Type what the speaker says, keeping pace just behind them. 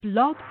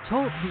Blog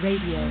Talk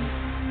Radio.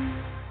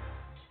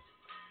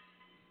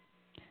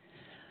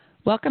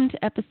 Welcome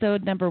to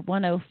episode number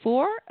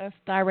 104 of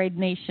Thyroid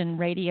Nation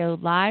Radio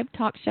live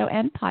talk show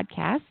and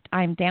podcast.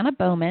 I'm Dana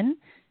Bowman,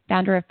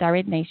 founder of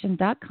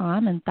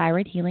thyroidnation.com and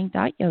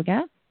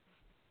thyroidhealing.yoga.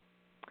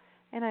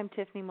 And I'm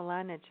Tiffany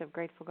Milanich of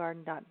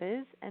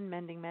gratefulgarden.biz and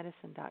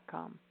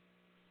mendingmedicine.com.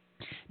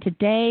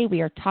 Today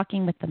we are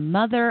talking with the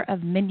mother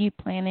of menu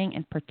planning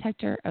and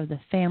protector of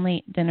the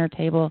family dinner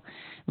table,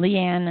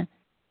 Leanne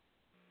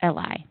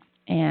Eli.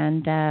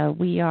 And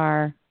we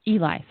are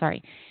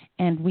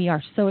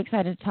so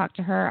excited to talk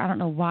to her. I don't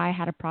know why I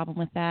had a problem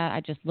with that.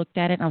 I just looked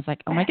at it and I was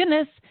like, oh my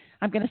goodness,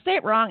 I'm going to say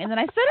it wrong. And then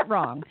I said it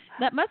wrong.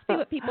 That must be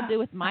what people do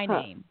with my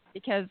name,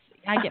 because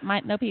I get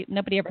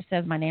nobody ever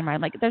says my name right.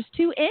 I'm like, there's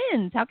two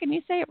N's. How can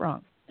you say it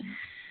wrong?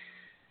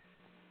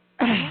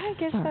 I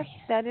guess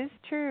that is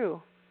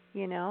true.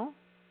 You know,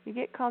 you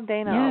get called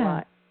Dana a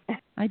lot.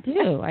 I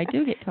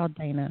do get called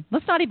Dana.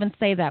 Let's not even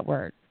say that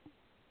word.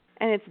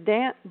 And it's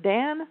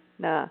Dan,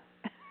 nah.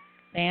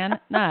 Dan,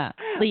 nah.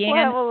 Leanne. We'll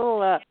have a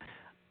little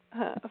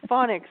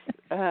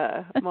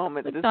phonics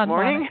moment this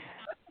morning.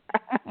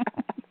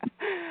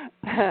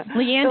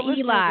 Leanne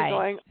Eli.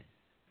 Going,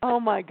 oh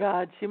my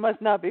God, she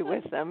must not be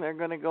with them. They're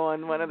going to go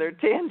on one of their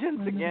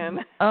tangents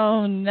again.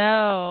 Oh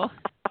no.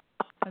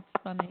 That's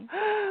funny.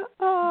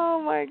 Oh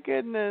my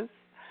goodness.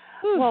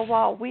 Oof. Well,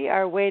 while we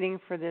are waiting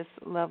for this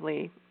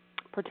lovely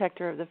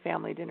protector of the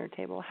family dinner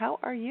table, how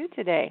are you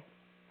today?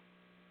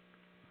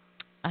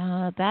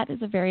 That is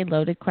a very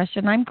loaded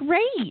question. I'm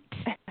great.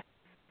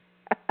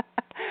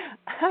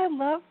 I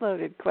love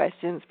loaded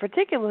questions,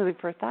 particularly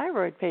for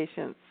thyroid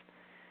patients.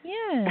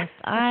 Yes,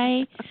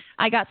 I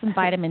got some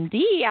vitamin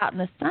D out in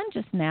the sun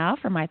just now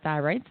for my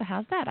thyroid. So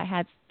how's that? I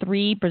had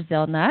 3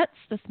 Brazil nuts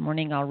this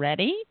morning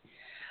already.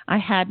 I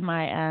had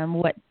my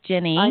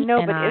Jenny. I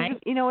know, and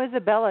but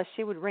Isabella,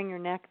 she would wring your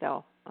neck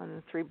though on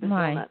the 3 Brazil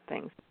nut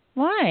things.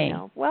 Why? You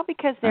know? Well,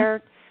 because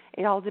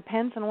it all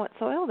depends on what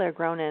soil they're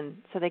grown in.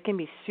 So they can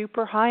be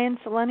super high in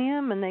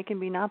selenium, and they can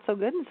be not so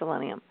good in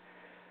selenium.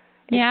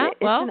 It's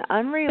an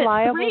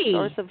unreliable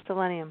source of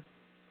selenium.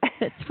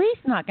 But 3's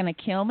not going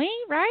to kill me,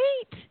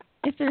 right?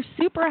 If they're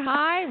super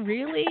high,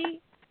 really?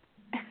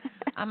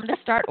 I'm going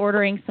to start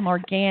ordering some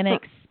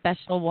organic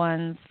special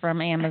ones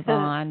from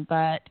Amazon.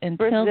 But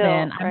until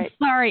then, I'm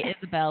sorry,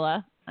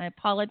 Isabella. I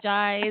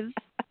apologize.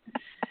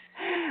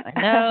 I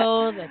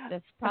know that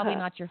that's probably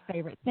not your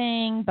favorite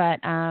thing,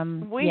 but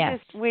we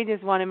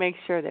just want to make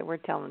sure that we're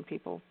telling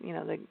people,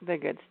 the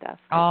good stuff.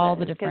 All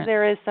the different, because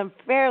there is some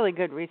fairly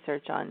good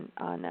research on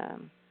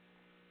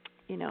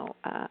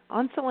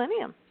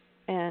selenium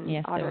and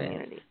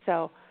autoimmunity.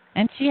 So,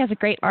 and she has a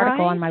great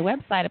article on my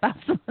website about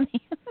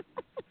selenium.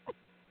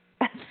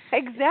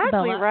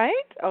 Exactly, right?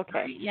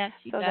 Okay. Yes,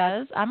 she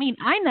does. I mean,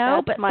 I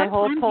know, but my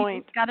whole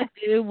point. You've got to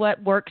do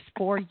what works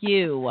for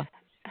you.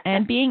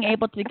 And being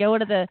able to go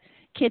to the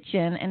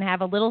kitchen and have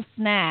a little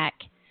snack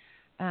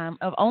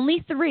of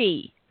only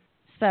 3.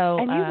 So,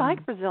 and you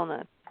like Brazil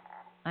nuts.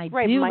 I do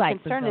like Brazil nuts.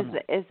 My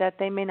concern is that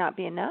they may not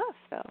be enough,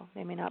 though.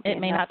 It may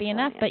not be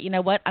enough, but you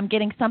know what? I'm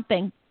getting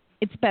something.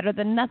 It's better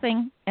than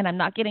nothing, and I'm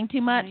not getting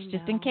too much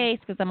just in case,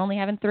 because I'm only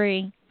having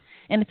 3.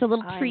 And it's a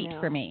little treat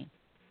for me.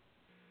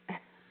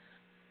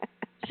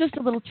 It's just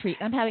a little treat.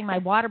 I'm having my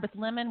water with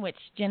lemon, which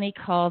Jenny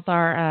calls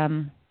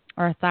our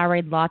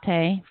thyroid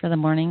latte for the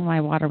morning, my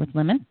water with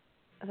lemon.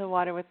 The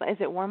water is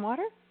it warm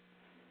water?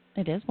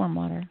 It is warm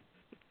water.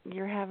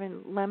 You're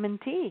having lemon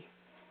tea.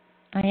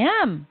 I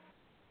am.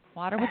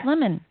 Water with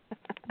lemon.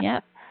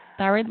 Yep.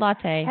 Thyroid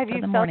latte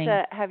for the morning.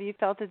 Have you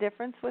felt a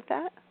difference with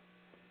that?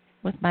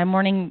 With my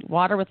morning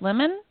water with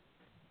lemon?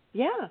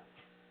 Yeah.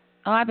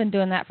 Oh, I've been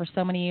doing that for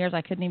so many years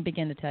I couldn't even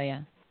begin to tell you.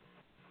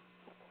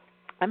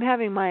 I'm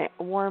having my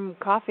warm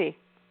coffee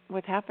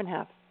with half and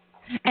half.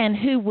 And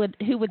who would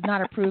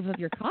not approve of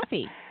your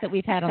coffee that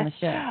we've had on the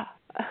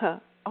show?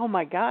 Oh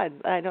my God!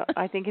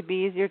 I think it'd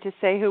be easier to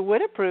say who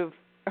would approve.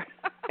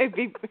 It'd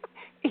be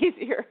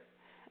easier.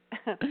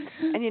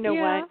 And you know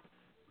what?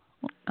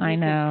 I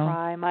know. You can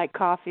try my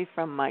coffee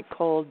from my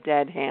cold,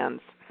 dead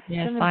hands.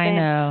 Yes, I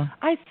know.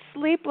 I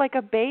sleep like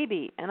a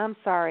baby, and I'm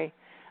sorry.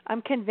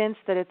 I'm convinced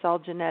that it's all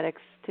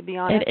genetics. To be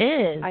honest,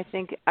 it is. I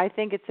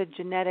think it's a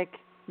genetic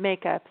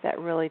makeup that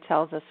really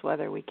tells us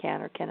whether we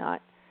can or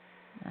cannot.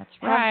 That's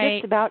right.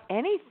 Just about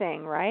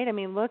anything, right? I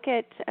mean, look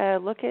at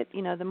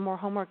the more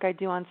homework I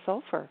do on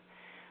sulfur.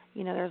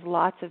 There's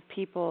lots of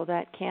people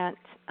that can't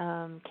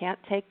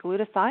take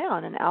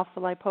glutathione and alpha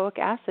lipoic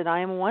acid.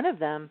 I am one of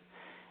them.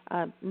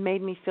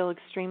 Made me feel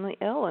extremely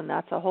ill, and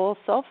that's a whole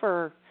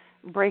sulfur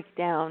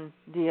breakdown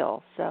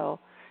deal. So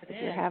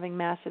if you're having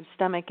massive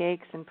stomach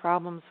aches and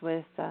problems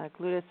with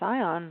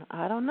glutathione,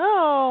 I don't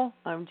know.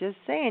 I'm just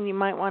saying you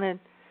might want to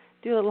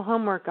do a little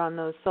homework on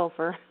those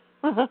sulfur.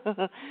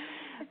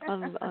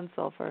 on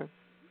sulfur,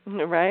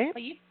 right?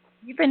 Well,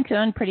 you've been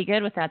doing pretty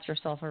good without your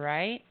sulfur,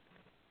 right?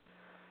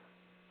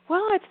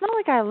 Well, it's not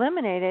like I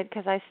eliminate it,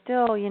 because I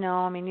still, you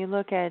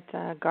look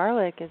at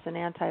garlic as an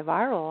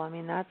antiviral. I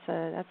mean, that's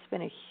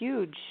been a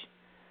huge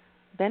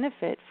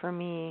benefit for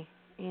me,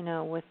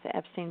 with the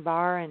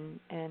Epstein-Barr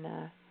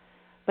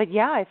but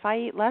yeah, if I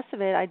eat less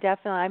of it,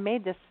 I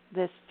made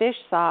this fish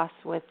sauce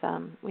with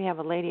we have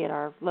a lady at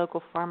our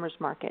local farmers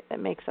market that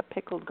makes a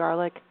pickled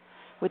garlic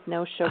with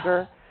no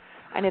sugar,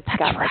 and it's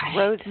got like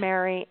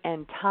rosemary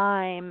and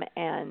thyme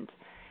and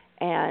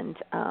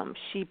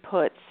she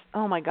puts,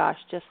 oh my gosh,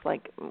 just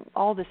like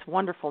all this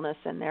wonderfulness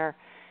in there,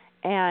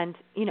 and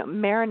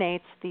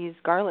marinates these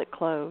garlic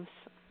cloves,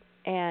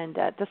 and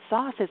the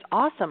sauce is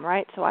awesome,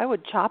 right? So I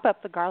would chop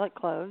up the garlic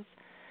cloves,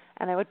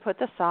 and I would put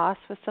the sauce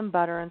with some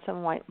butter and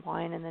some white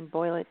wine, and then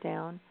boil it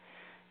down,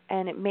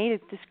 and it made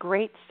this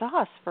great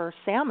sauce for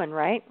salmon,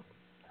 right?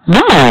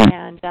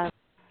 And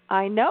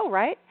I know,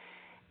 right?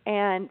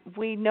 And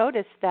we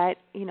noticed that,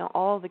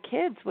 all the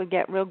kids would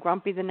get real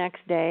grumpy the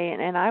next day,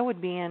 and I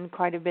would be in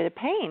quite a bit of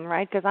pain,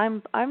 right? Because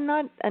I'm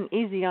not an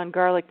easy on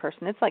garlic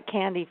person. It's like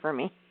candy for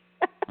me.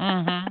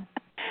 Mm-hmm.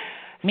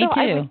 Me so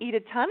too. I would eat a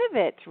ton of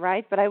it,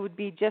 right? But I would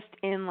be just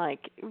in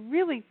like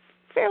really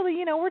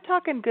fairly, we're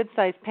talking good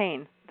sized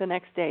pain the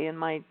next day in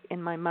my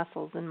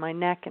muscles, in my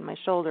neck, and my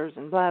shoulders,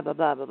 and blah blah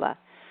blah blah blah.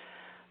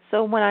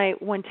 So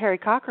when Terry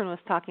Cochran was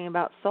talking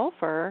about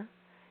sulfur,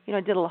 I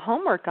did a little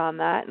homework on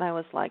that, and I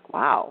was like,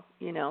 wow,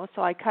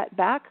 So I cut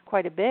back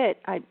quite a bit.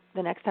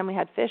 The next time we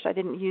had fish, I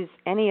didn't use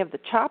any of the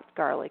chopped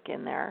garlic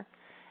in there,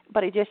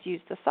 but I just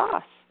used the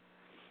sauce.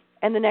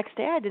 And the next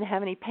day, I didn't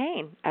have any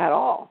pain at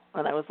all.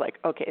 And I was like,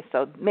 okay,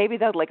 so maybe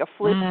that was like a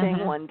fluke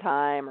thing one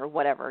time or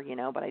whatever,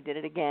 But I did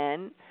it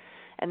again,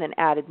 and then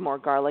added more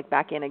garlic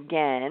back in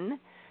again,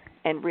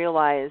 and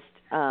realized.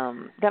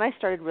 Then I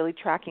started really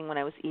tracking when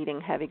I was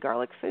eating heavy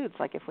garlic foods,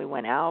 like if we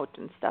went out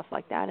and stuff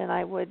like that, and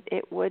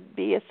it would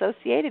be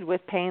associated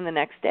with pain the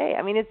next day.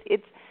 I mean,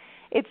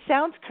 it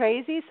sounds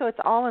crazy, so it's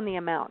all in the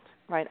amount,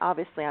 right?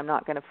 Obviously, I'm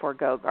not going to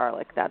forego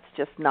garlic. That's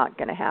just not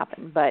going to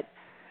happen. But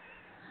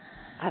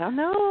I don't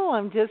know.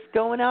 I'm just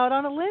going out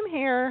on a limb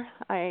here.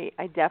 I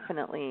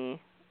definitely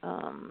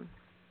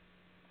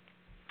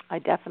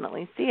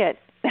see it.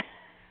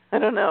 I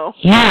don't know.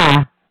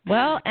 Yeah.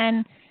 Well,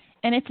 and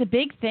it's a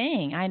big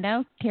thing. I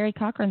know Terry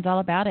Cochran's all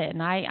about it,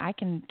 and I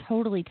can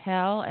totally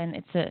tell. And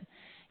it's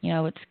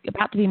it's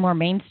about to be more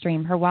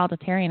mainstream. Her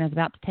Wilditarian is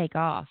about to take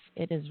off.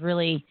 It is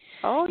really,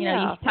 you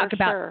talk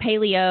about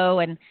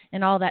paleo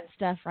and all that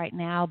stuff right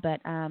now, but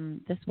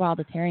this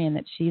Wilditarian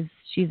that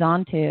she's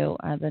onto,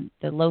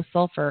 the low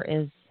sulfur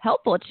is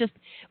helpful. It's just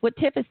what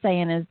Tiff is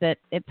saying is that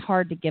it's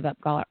hard to give up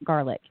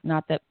garlic.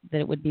 Not that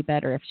it would be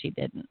better if she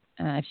didn't.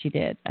 If she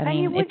did, I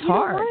mean, it's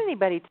hard. You don't want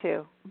anybody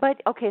to. But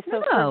okay,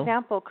 so for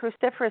example,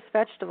 cruciferous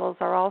vegetables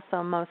are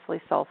also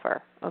mostly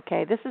sulfur.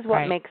 Okay, this is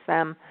what makes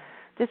them.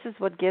 This is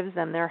what gives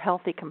them their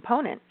healthy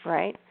component,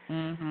 right?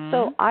 Mm-hmm.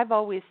 So I've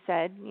always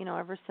said,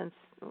 ever since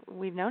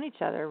we've known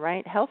each other,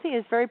 right? Healthy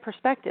is very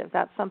perspective.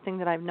 That's something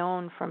that I've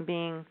known from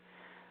being,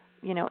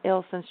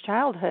 ill since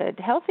childhood.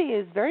 Healthy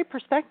is very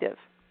perspective.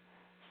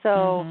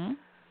 So. Mm-hmm.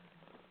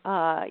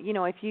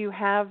 If you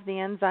have the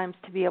enzymes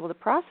to be able to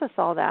process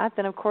all that,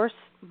 then of course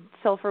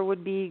sulfur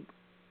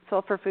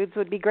foods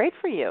would be great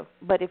for you.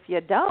 But if you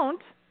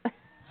don't,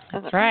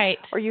 that's right,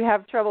 or you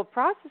have trouble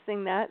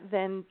processing that,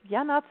 then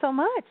not so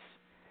much.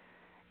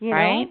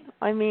 Right?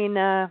 I mean,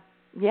 I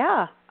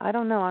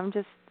don't know.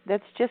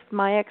 That's just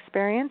my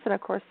experience, and of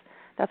course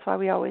that's why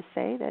we always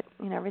say that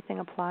everything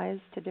applies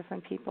to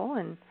different people,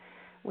 and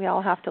we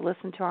all have to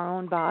listen to our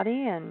own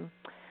body and.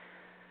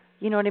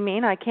 You know what I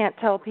mean? I can't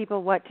tell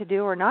people what to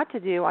do or not to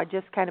do. I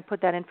just kind of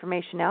put that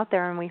information out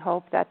there, and we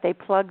hope that they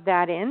plug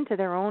that into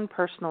their own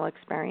personal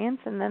experience,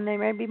 and then there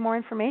may be more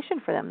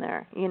information for them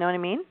there. You know what I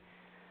mean?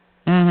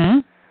 Mm-hmm.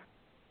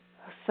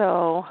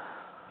 So,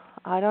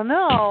 I don't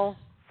know.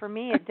 For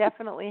me, it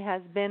definitely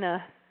has been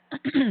a...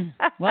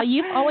 Well,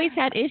 you've always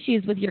had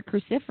issues with your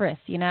cruciferous,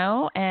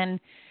 and...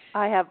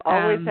 I have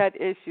always had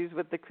issues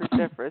with the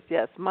cruciferous,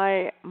 yes.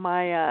 My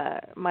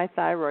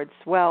thyroid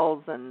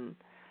swells, and...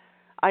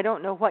 I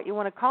don't know what you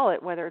want to call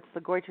it, whether it's the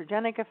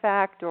goitrogenic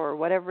effect or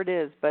whatever it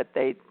is, but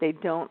they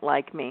don't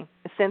like me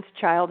since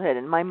childhood.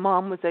 And my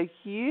mom was a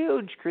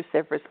huge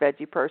cruciferous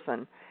veggie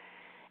person.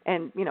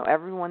 And,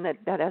 everyone that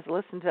has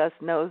listened to us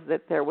knows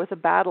that there was a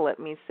battle at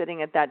me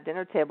sitting at that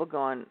dinner table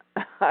going,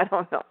 I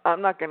don't know,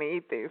 I'm not going to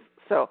eat these.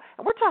 So,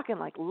 and we're talking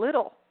like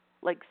little,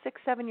 like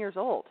 6, 7 years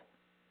old,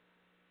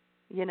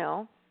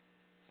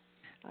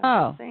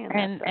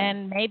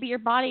 And maybe your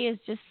body is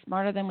just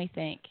smarter than we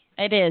think.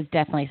 It is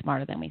definitely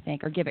smarter than we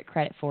think, or give it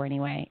credit for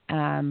anyway.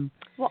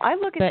 Well, I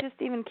look at just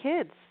even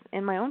kids,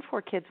 and my own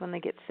 4 kids when they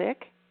get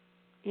sick,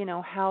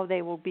 how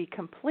they will be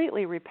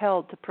completely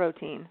repelled to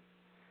protein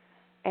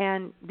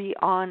and be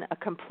on a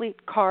complete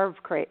carb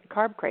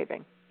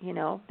craving.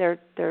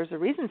 There's a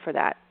reason for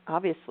that.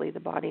 Obviously, the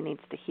body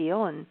needs to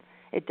heal, and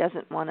it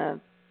doesn't want to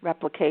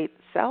replicate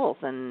cells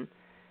and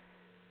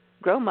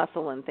grow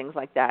muscle and things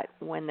like that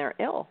when they're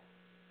ill.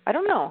 I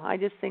don't know. I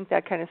just think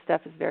that kind of stuff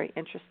is very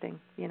interesting,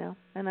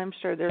 and I'm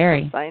sure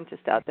there's some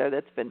scientist out there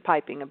that's been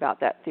piping about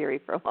that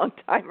theory for a long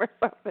time or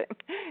something.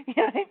 You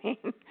know what I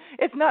mean?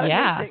 It's not a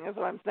new thing is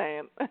what I'm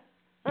saying.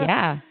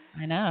 Yeah,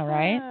 I know,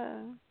 right?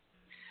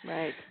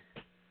 Right.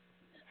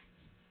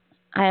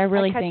 I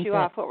really I cut think you that.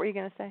 off. What were you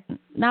going to say?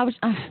 No,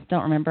 I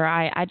don't remember.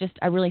 I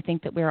really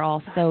think that we're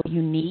all so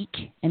unique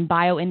and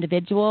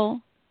bio-individual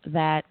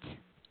that's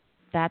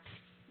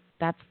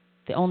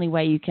the only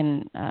way you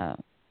can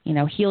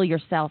heal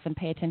yourself and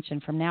pay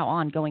attention from now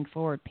on going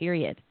forward.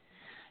 Period.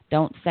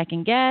 Don't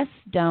second guess.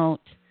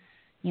 Don't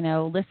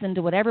listen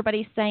to what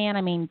everybody's saying.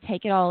 I mean,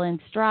 take it all in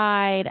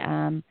stride.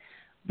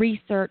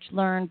 Research,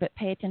 learn, but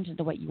pay attention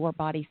to what your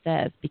body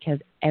says, because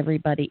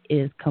everybody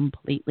is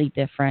completely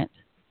different,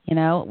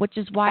 which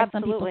is why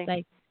Absolutely. some people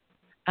say,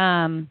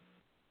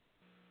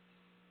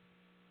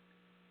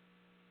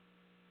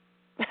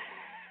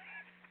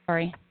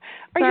 sorry.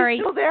 Are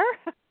you still there?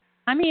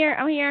 I'm here.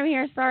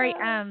 Sorry.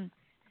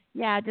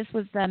 Yeah, I just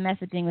was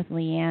messaging with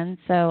Leanne.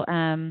 So,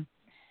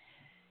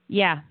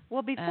 yeah.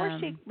 Well,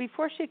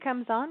 before she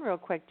comes on real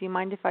quick, do you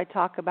mind if I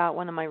talk about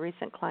one of my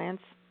recent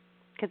clients?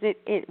 Because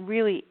it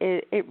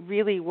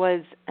really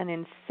was an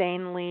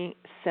insanely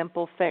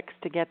simple fix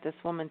to get this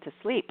woman to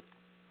sleep.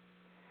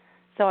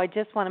 So I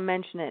just want to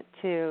mention it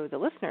to the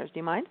listeners. Do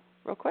you mind,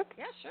 real quick?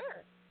 Yeah,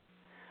 sure.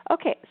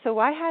 Okay, so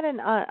I had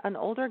an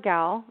older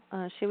gal.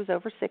 She was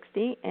over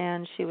 60,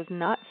 and she was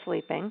not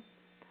sleeping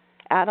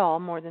at all,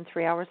 more than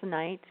 3 hours a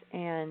night.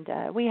 And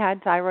we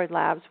had thyroid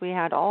labs. We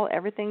had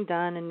everything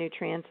done, and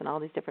nutrients and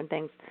all these different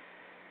things.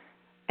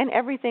 And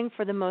everything,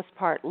 for the most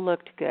part,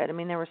 looked good. I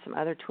mean, there were some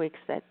other tweaks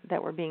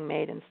that were being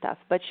made and stuff.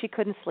 But she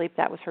couldn't sleep.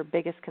 That was her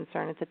biggest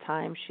concern at the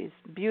time. She's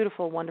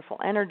beautiful, wonderful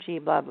energy,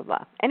 blah, blah,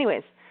 blah.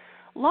 Anyways,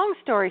 long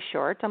story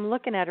short, I'm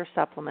looking at her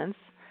supplements.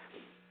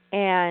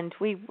 And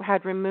we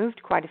had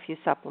removed quite a few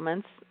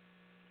supplements.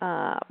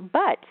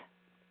 But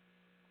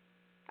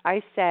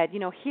I said,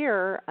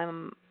 here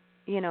I'm,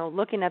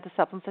 looking at the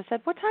supplements. I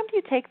said, what time do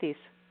you take these?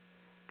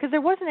 Because there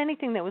wasn't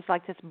anything that was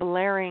like this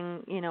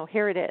blaring,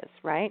 here it is,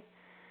 right?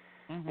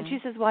 Mm-hmm. And she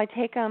says, well, I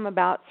take them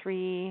about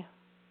 3,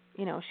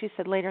 she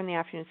said later in the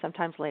afternoon,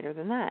 sometimes later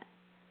than that.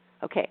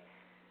 Okay.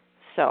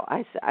 So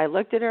I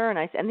looked at her,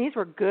 and these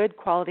were good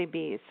quality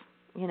bees.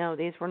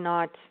 These were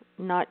not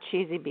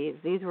cheesy bees.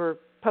 These were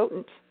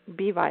potent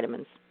B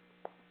vitamins.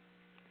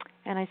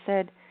 And I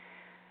said,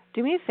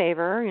 do me a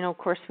favor. Of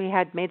course, we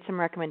had made some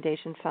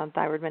recommendations on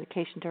thyroid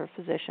medication to her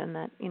physician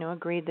that,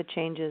 agreed the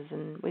changes,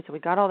 and we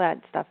got all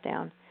that stuff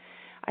down.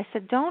 I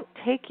said, don't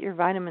take your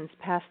vitamins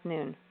past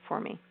noon for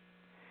me.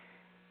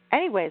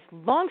 Anyways,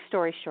 long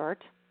story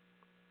short,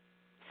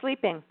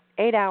 sleeping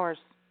 8 hours.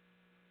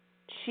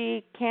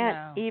 She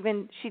can't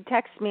even, she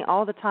texts me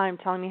all the time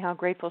telling me how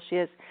grateful she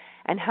is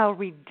and how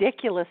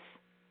ridiculous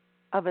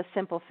of a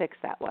simple fix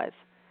that was.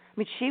 I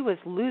mean, she was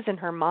losing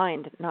her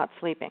mind not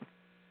sleeping.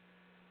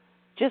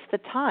 Just the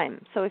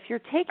time. So if you're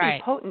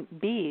taking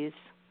potent Bs,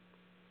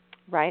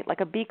 right,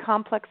 like a B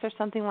complex or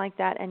something like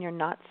that, and you're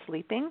not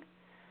sleeping,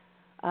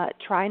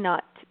 try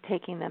not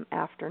taking them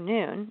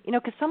afternoon.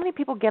 Because so many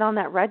people get on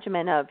that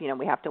regimen of,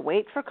 we have to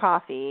wait for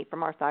coffee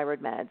from our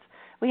thyroid meds.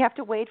 We have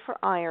to wait for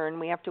iron.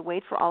 We have to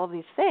wait for all of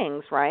these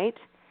things, right?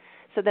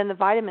 So then the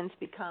vitamin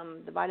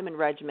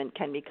regimen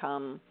can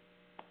become,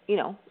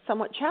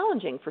 somewhat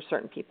challenging for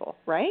certain people,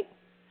 right?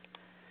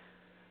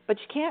 But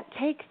you can't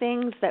take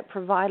things that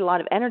provide a lot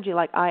of energy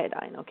like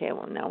iodine. Okay,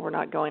 well, now we're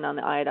not going on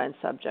the iodine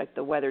subject,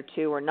 the whether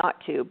to or not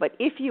to. But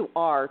if you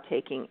are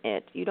taking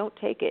it, you don't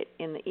take it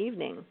in the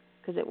evening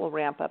because it will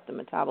ramp up the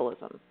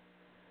metabolism.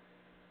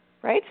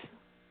 Right?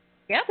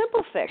 Yeah.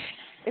 Simple fix.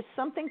 It's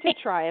something to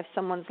try if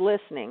someone's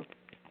listening.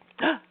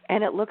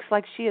 And it looks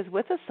like she is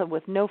with us, so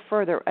with no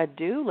further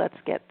ado, let's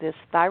get this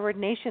Thyroid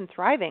Nation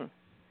thriving.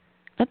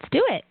 Let's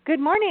do it. Good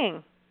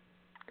morning.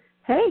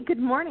 Hey, good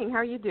morning. How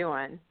are you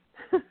doing?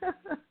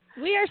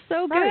 We are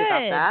so good.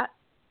 Sorry about that.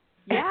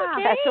 Yeah,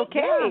 that's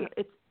okay.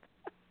 Yeah,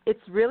 it's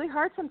really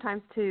hard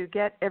sometimes to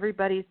get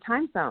everybody's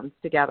time zones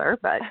together,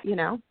 but,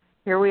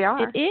 here we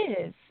are.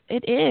 It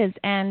is.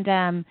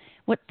 And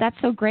that's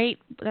so great.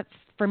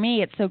 For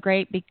me, it's so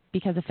great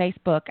because of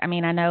Facebook. I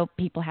mean, I know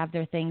people have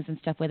their things and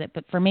stuff with it,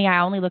 but for me, I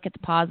only look at the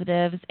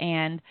positives.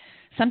 And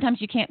sometimes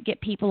you can't get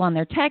people on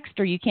their text,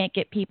 or you can't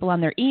get people on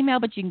their email,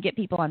 but you can get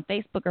people on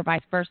Facebook or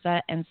vice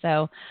versa. And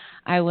so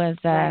I was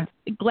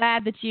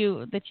glad that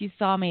you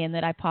saw me and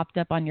that I popped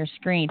up on your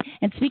screen.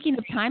 And speaking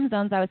of time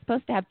zones, I was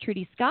supposed to have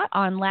Trudy Scott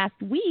on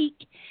last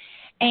week.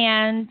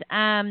 And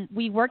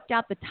we worked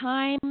out the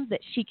time that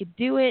she could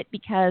do it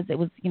because it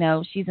was,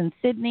 she's in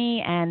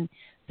Sydney, and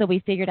so we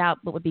figured out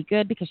what would be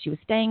good because she was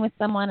staying with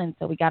someone, and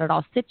so we got it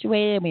all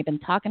situated, and we've been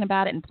talking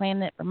about it and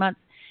planning it for months.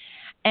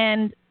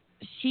 And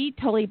she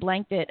totally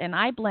blanked it, and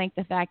I blanked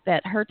the fact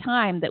that her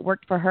time that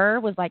worked for her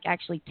was like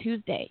actually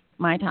Tuesday,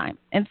 my time.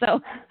 And so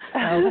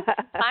time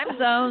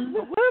zones,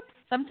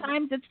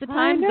 sometimes it's the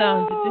time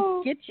zones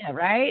that just get you,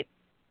 right?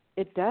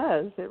 It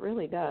does. It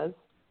really does.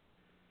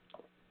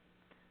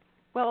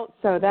 Well,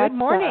 so good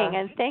morning,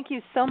 and thank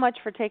you so much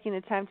for taking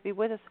the time to be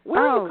with us.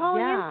 Where are you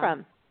calling in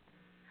from?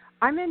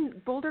 I'm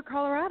in Boulder,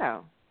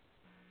 Colorado.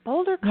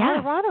 Boulder,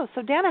 Colorado.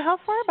 So, Dana, how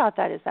far about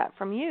that is that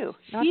from you?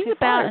 She's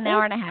about an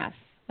hour and a half.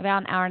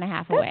 About an hour and a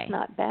half away. That's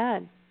not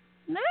bad.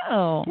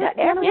 No. Yeah,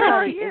 Anna, where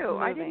are everybody is you?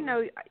 I moving. didn't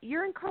know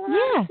you're in Colorado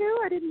Yeah. too.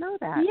 I didn't know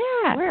that.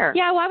 Yeah. Where?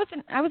 Yeah, well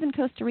I was in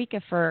Costa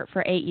Rica for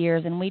 8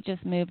 years, and we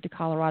just moved to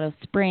Colorado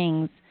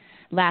Springs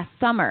last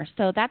summer.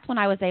 So that's when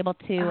I was able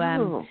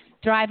to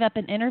drive up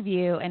and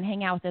interview and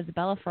hang out with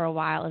Isabella for a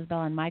while,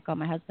 Isabella and Michael,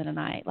 my husband and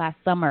I, last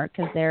summer,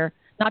 because they're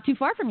not too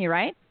far from you,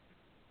 right?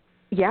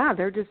 Yeah,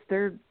 they're just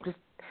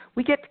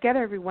we get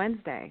together every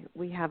Wednesday.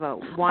 We have a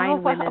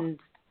wine women's,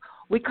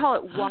 we call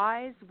it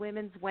Wise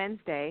Women's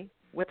Wednesday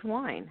with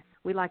wine.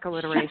 We like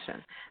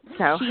alliteration.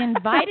 So she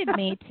invited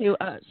me to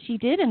she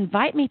did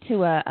invite me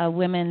to a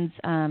women's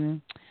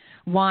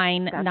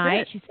wine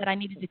night. She said I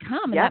needed to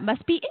come, and that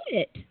must be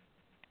it.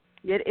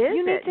 It is.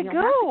 You need to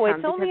go.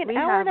 It's only an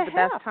hour and a half. We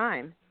have the best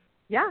time.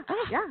 Yeah,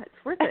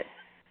 it's worth it.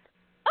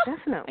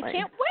 Definitely. I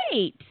can't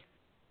wait.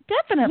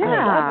 Definitely.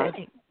 Yeah.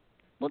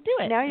 We'll do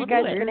it. Now you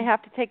guys are going to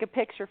have to take a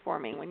picture for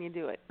me when you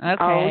do it.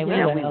 Okay,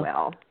 we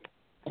will.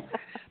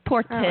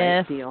 Poor Tiff.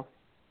 Right, deal.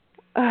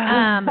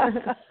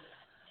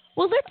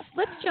 Well,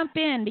 let's jump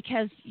in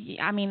because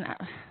I mean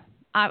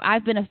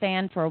I've been a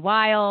fan for a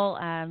while.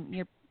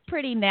 You're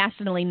pretty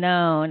nationally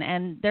known,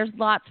 and there's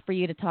lots for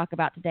you to talk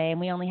about today, and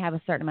we only have a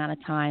certain amount of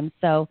time.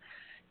 So,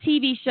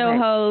 TV show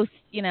host,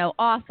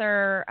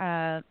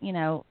 author,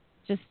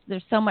 just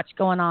there's so much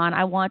going on.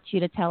 I want you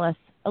to tell us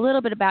a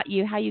little bit about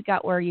you, how you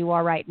got where you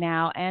are right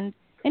now, and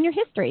your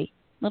history,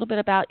 a little bit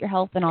about your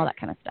health and all that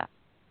kind of stuff.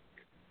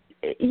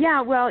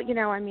 Yeah, well,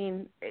 I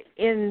mean,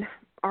 in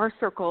our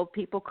circle,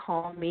 people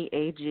call me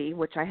AG,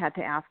 which I had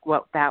to ask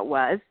what that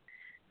was,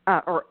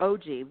 or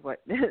OG,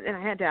 and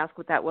I had to ask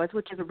what that was,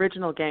 which is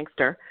original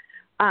gangster,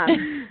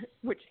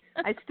 which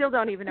I still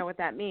don't even know what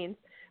that means.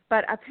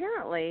 But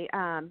apparently,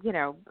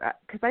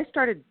 because I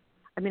started,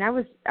 I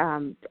was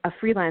a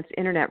freelance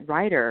internet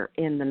writer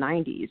in the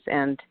 90s,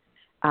 and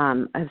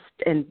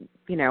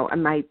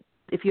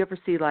if you ever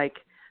see like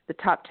the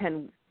top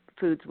 10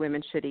 foods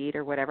women should eat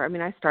or whatever,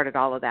 I started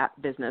all of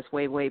that business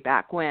way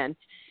back when.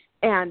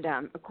 And,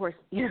 of course,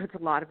 it's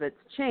a lot of it's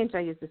changed.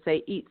 I used to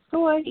say eat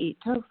soy, eat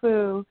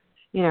tofu,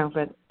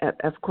 but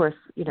of course,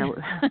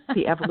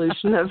 the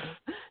evolution of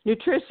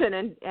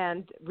nutrition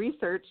and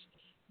research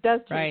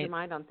does change your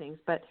mind on things.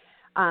 But,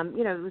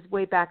 it was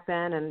way back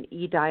then, and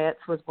E-Diets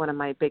was one of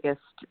my biggest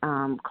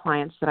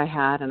clients that I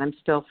had, and I'm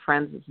still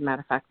friends, as a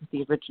matter of fact, with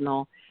the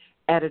original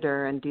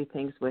editor and do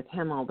things with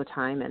him all the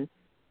time. And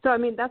so,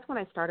 that's when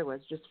I started,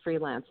 was just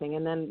freelancing.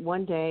 And then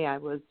one day I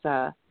was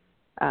I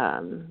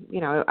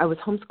was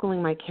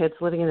homeschooling my kids,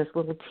 living in this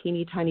little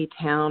teeny tiny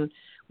town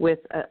with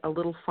a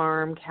little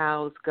farm,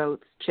 cows,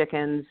 goats,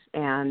 chickens,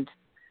 and,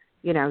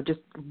 just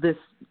this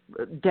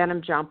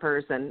denim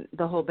jumpers and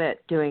the whole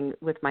bit doing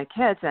with my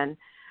kids. And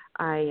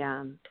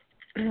I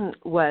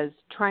was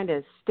trying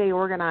to stay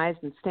organized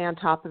and stay on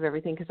top of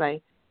everything because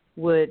I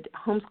would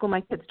homeschool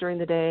my kids during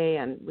the day,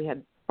 and we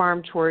had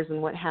farm chores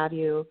and what have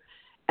you.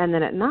 And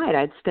then at night,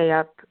 I'd stay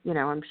up,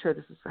 I'm sure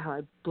this is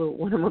how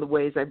one of the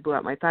ways I blew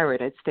out my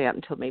thyroid. I'd stay up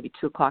until maybe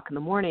 2 o'clock in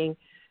the morning,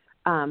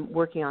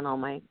 working on all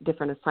my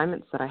different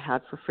assignments that I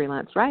had for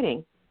freelance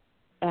writing.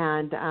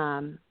 And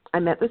I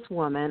met this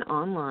woman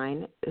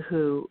online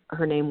who,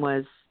 her name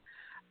was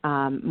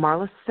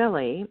Marla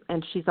Silly,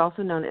 and she's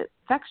also known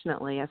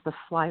affectionately as the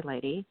Fly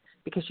Lady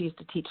because she used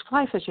to teach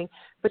fly fishing.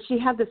 But she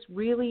had this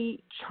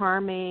really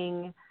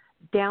charming,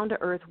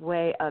 down-to-earth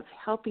way of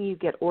helping you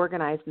get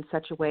organized in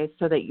such a way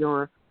so that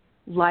your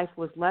life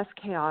was less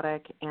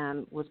chaotic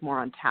and was more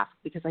on task,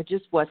 because I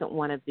just wasn't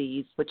one of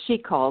these, what she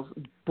calls,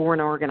 born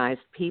organized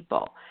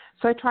people.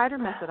 So I tried her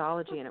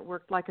methodology, and it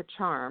worked like a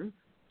charm.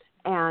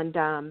 And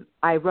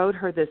I wrote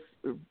her this,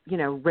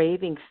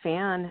 raving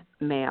fan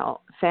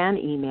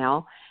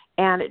email,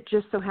 and it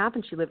just so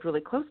happened she lived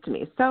really close to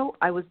me. So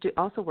I was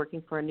also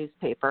working for a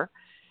newspaper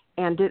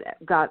and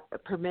got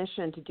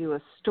permission to do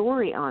a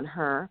story on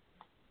her.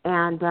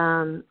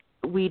 And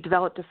we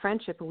developed a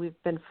friendship, and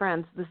we've been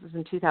friends. This is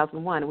in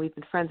 2001, and we've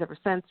been friends ever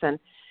since. And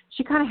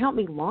she kind of helped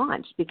me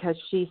launch because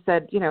she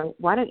said,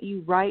 why don't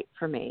you write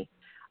for me?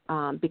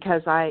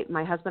 Because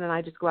my husband and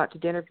I just go out to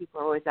dinner.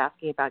 People are always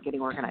asking about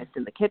getting organized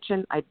in the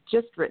kitchen. I'd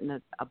just written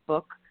a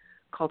book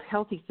called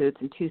Healthy Foods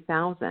in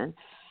 2000.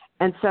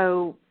 And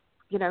so,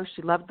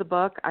 she loved the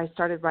book. I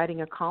started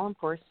writing a column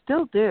for her,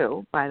 still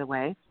do, by the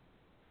way.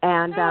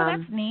 And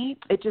that's neat.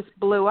 It just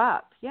blew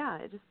up. Yeah,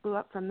 it just blew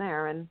up from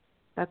there. And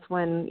that's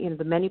when,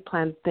 the menu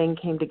plan thing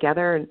came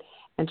together.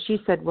 And she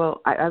said,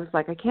 well, I was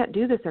like, I can't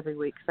do this every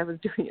week because I was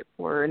doing it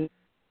for her.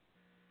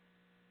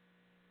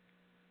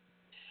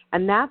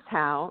 And that's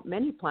how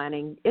menu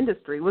planning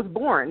industry was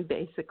born,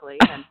 basically.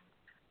 And,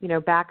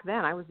 back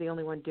then I was the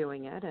only one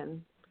doing it.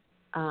 And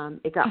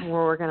it got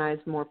more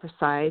organized, more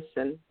precise.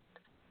 And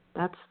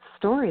that's the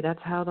story.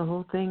 That's how the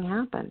whole thing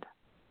happened.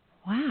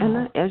 Wow.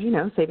 And as you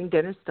know, Saving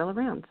Dinner's still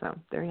around. So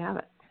there you have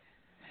it.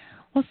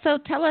 Well, so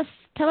tell us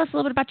a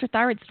little bit about your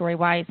thyroid story.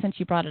 Why, since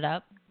you brought it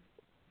up?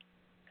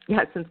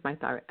 Yeah, since my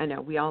thyroid. I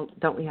know we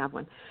have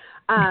one.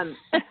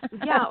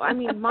 Yeah,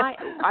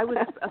 I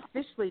was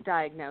officially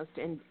diagnosed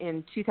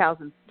in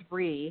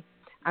 2003.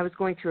 I was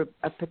going through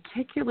a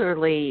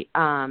particularly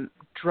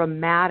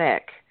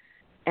dramatic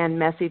and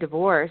messy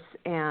divorce,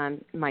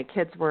 and my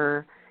kids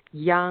were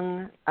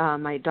young.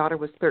 My daughter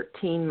was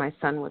 13, my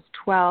son was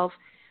 12.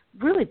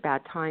 Really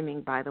bad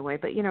timing, by the way,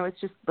 but it's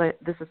just, but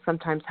this is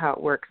sometimes how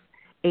it works.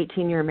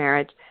 18-year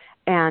marriage,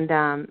 and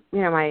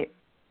my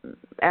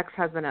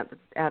ex-husband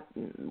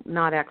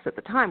not ex at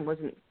the time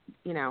wasn't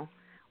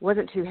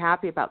too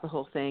happy about the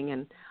whole thing,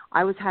 and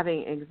I was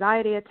having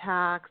anxiety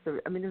attacks.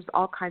 There's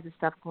all kinds of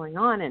stuff going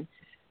on, and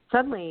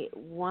suddenly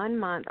 1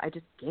 month I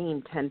just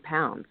gained 10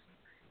 pounds.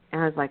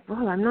 And I was like,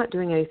 well, I'm not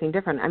doing anything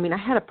different. I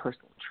had a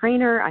personal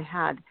trainer. I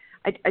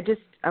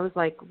was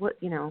like, what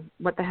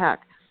the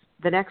heck?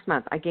 The next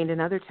month I gained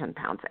another 10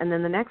 pounds. And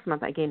then the next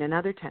month I gained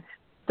another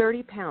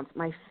 30 pounds.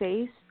 My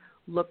face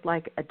looked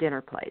like a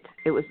dinner plate.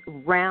 It was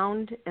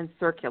round and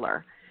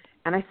circular.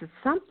 And I said,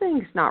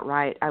 something's not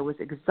right. I was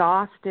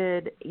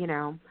exhausted,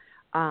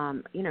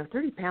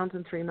 30 pounds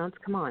in 3 months.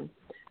 Come on.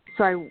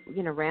 So I,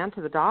 ran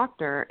to the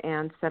doctor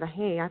and said,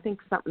 hey, I think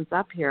something's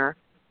up here.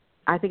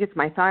 I think it's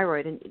my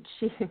thyroid. And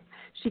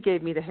she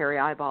gave me the hairy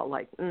eyeball,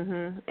 like,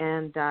 and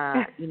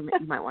you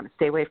might want to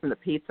stay away from the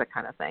pizza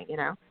kind of thing,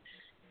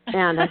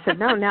 And I said,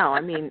 no.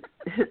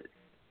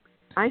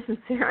 I'm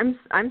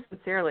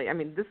sincerely,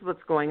 this is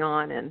what's going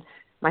on. And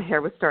my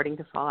hair was starting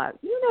to fall out.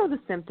 The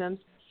symptoms.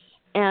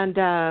 And,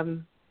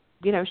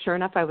 sure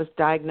enough, I was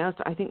diagnosed.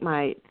 I think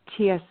my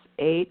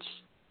TSH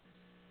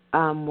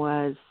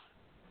was,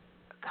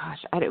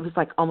 it was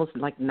like almost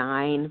like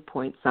 9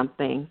 point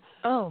something.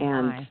 Oh,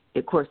 and my.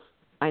 Of course,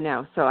 I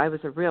know. So I was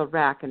a real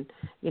wreck. And,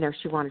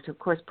 she wanted to, of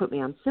course, put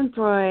me on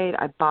Thyroid.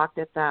 I balked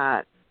at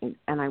that,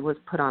 and I was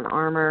put on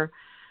Armour.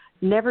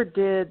 Never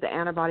did the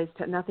antibodies,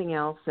 nothing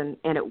else. And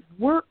it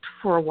worked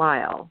for a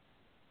while.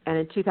 And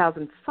in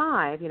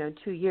 2005,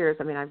 2 years,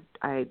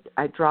 I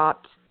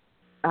dropped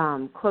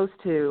close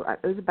to,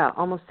 it was about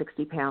almost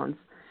 60 pounds,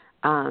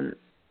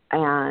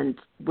 and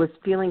was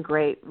feeling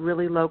great,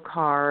 really low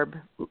carb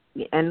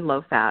and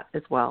low fat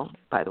as well,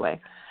 by the way.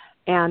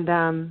 And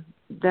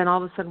then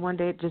all of a sudden one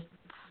day it just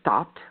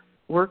stopped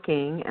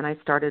working, and I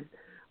started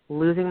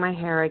losing my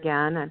hair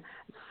again, and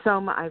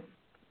my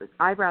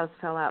eyebrows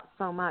fell out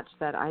so much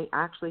that I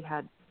actually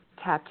had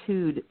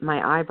tattooed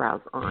my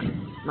eyebrows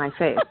on my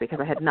face because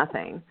I had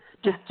nothing,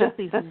 just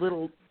these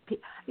little, it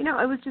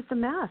was just a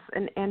mess,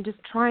 and just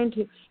trying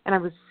to, and I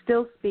was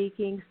still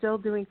speaking, still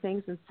doing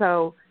things, and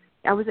so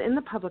I was in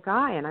the public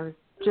eye, and I was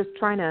just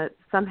trying to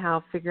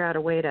somehow figure out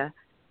a way to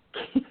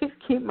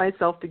keep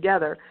myself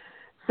together.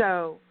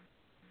 So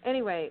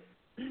anyway,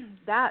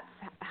 that's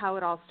how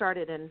it all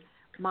started, and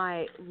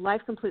my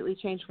life completely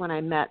changed when I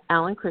met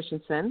Alan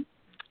Christensen,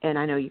 and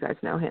I know you guys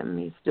know him.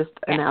 He's just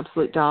an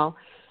absolute doll.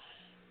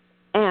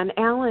 And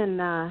Alan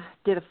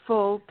did a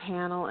full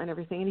panel and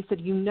everything, and he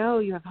said, you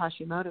have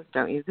Hashimoto's,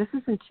 don't you? This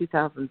is in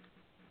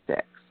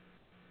 2006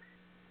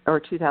 or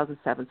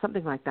 2007,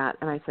 something like that.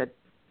 And I said,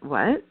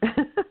 what?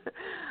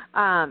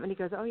 And he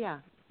goes, oh, yeah,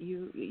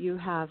 you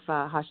have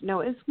Hashimoto's. No,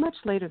 it's much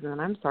later than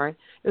that. I'm sorry.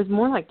 It was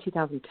more like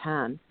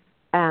 2010.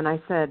 And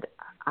I said,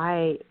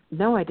 I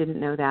didn't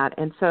know that.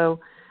 And so,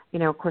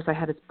 of course, I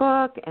had his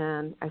book,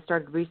 and I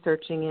started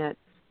researching it.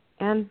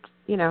 And,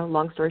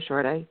 long story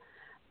short,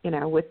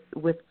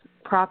 with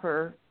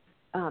proper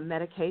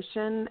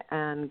medication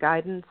and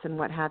guidance and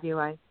what have you,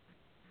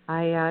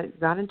 I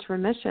got into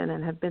remission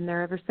and have been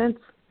there ever since.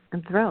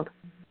 I'm thrilled.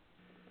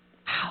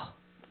 Wow.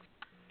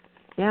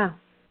 Yeah.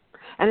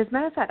 And as a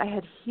matter of fact, I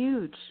had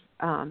huge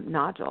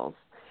nodules,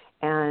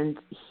 and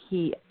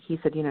he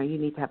said, you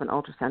need to have an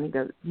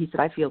ultrasound. He said,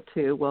 I feel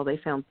 2. Well, they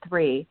found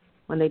 3.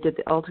 When they did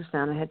the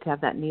ultrasound, I had to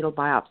have that needle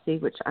biopsy,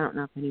 which I don't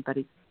know if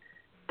anybody's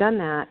done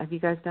that. Have you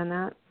guys done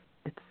that?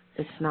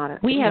 It's not a.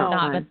 We have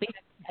not, but we've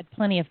had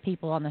plenty of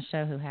people on the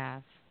show who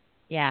have.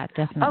 Yeah,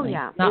 definitely. Oh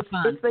yeah, not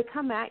fun. They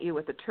come at you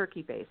with a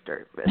turkey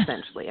baster,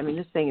 essentially.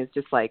 This thing is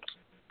just like,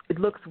 it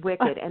looks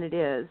wicked, and it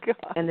is,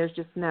 and there's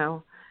just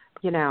no,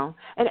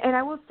 And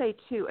I will say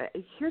too,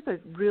 here's a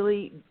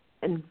really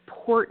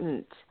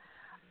important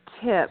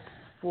tip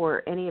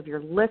for any of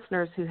your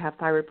listeners who have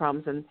thyroid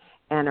problems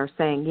and are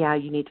saying, yeah,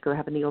 you need to go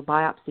have a needle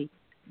biopsy.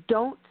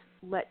 Don't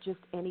let just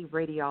any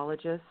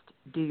radiologist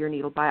do your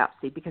needle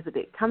biopsy, because if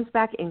it comes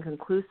back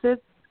inconclusive,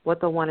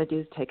 what they'll want to do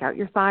is take out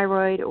your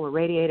thyroid or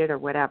radiate it or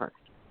whatever.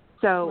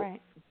 So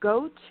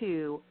go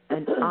to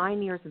an eye,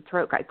 ears, and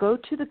throat guy. Go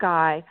to the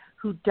guy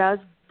who does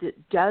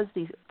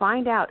these.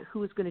 Find out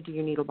who is going to do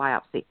your needle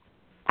biopsy.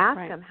 Ask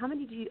them, how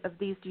many of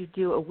these do you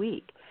do a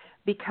week?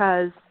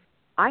 Because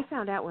I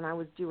found out when I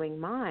was doing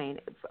mine,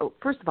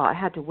 first of all, I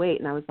had to wait,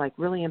 and I was like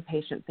really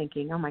impatient,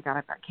 thinking, oh my God,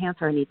 I've got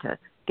cancer, I need to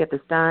get this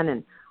done,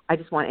 and I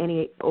just want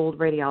any old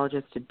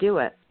radiologist to do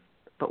it.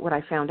 But what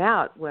I found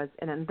out was,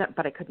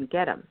 but I couldn't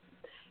get him.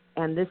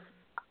 And this,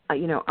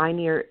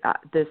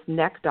 this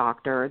neck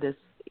doctor,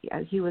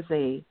 he was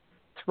a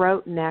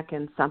throat, neck,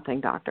 and something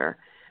doctor.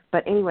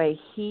 But anyway,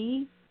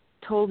 he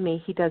told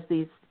me he does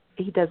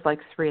like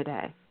 3 a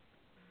day.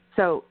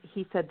 So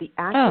he said the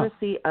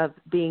accuracy of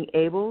being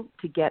able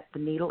to get the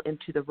needle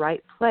into the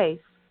right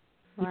place,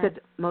 he said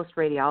most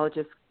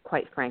radiologists,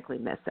 quite frankly,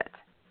 miss it.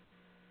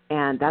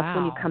 And that's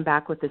when you come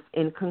back with this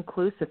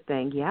inconclusive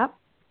thing. Yep,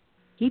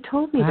 He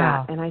told me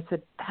Wow. that, and I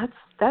said,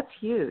 that's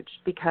huge,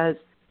 because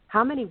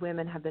how many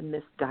women have been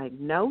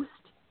misdiagnosed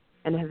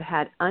and have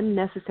had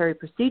unnecessary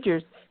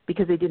procedures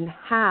because they didn't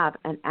have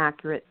an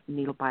accurate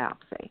needle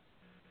biopsy?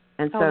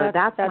 And so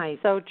that's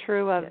so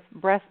true of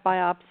breast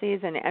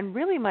biopsies and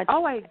really much.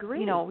 Oh, I agree.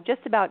 You know,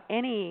 just about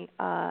any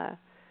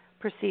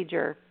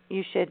procedure,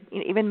 you should,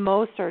 even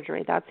Mohs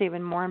surgery. That's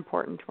even more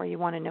important, where you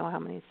want to know how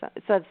many.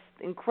 So it's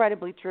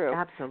incredibly true.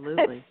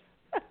 Absolutely.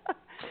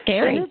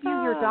 Scary. Interview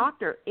your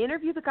doctor.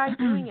 Interview the guy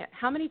doing it.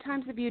 How many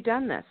times have you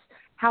done this?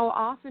 How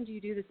often do you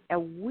do this a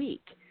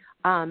week?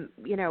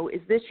 You know,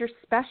 is this your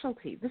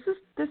specialty? This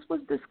was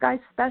this guy's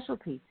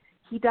specialty.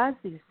 He does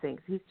these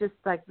things. He's just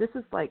like, this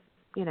is like,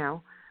 you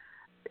know,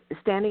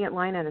 standing at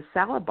line at a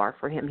salad bar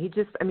for him. He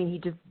just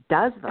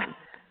does them.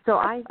 So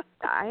I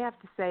have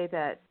to say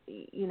that,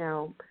 you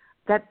know,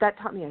 that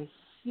taught me a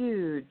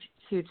huge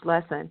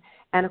lesson.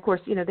 And of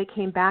course, you know, they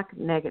came back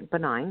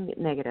benign,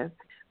 negative,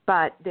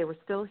 but they were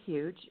still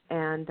huge.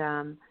 And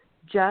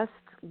just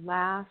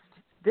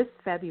this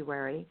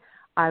February,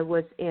 I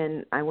went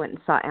and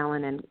saw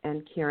Alan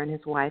and Kieran,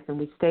 his wife, and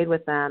we stayed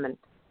with them, and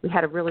we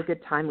had a really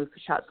good time. We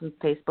shot some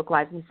Facebook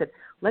Lives, and he said,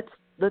 let's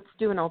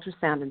do an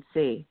ultrasound and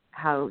see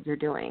how you're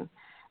doing.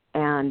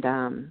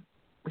 And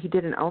he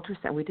did an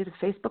ultrasound. We did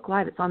a Facebook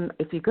Live. It's on.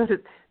 If you go to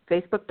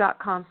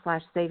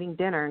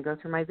facebook.com/savingdinner and go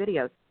through my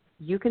videos,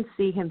 you can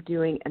see him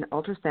doing an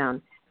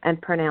ultrasound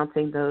and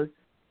pronouncing those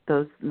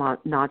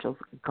nodules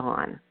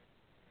gone.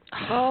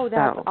 Oh,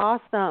 that's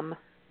awesome.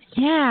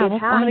 Yeah,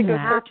 I'm going to go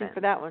searching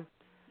for that one.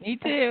 Me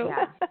too.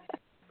 Yeah.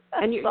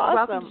 And you're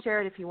welcome to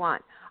share it if you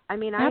want. I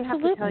mean, I have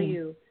to tell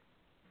you,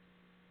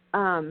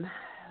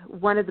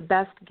 one of the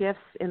best gifts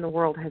in the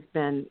world has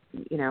been,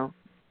 you know,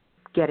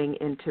 getting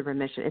into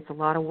remission. It's a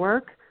lot of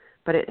work,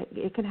 but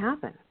it can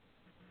happen.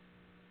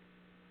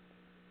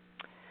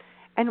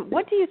 And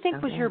what do you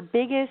think was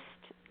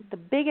the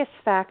biggest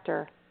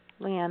factor,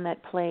 Leanne,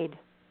 that played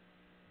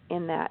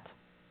in that?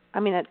 I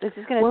mean, this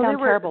is going to sound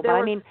terrible, but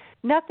I mean,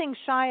 nothing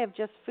shy of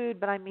just food,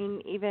 but I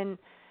mean, even,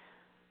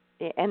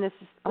 and this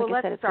is, like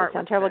I said, it's going to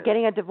sound terrible,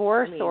 getting a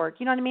divorce, or,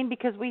 you know what I mean?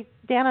 Because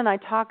Dan and I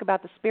talk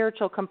about the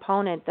spiritual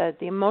component, the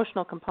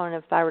emotional component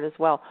of thyroid as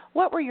well.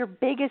 What were your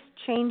biggest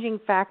changing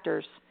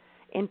factors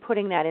in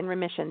putting that in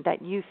remission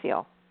that you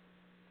feel?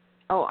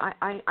 Oh,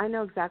 I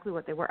know exactly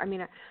what they were. I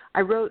mean, I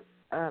wrote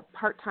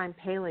Part-Time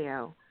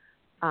Paleo,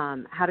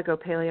 How to Go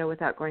Paleo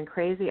Without Going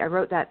Crazy. I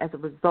wrote that as a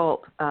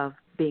result of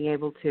being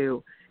able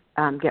to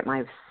get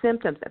my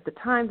symptoms at the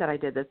time that I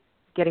did this,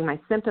 getting my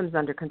symptoms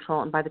under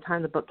control. And by the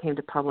time the book came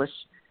to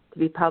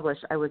be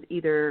published, I was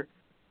either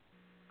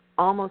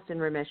almost in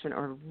remission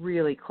or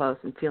really close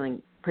and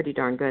feeling pretty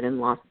darn good, and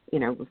was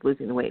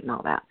losing the weight and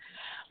all that.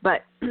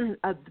 But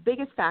the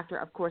biggest factor,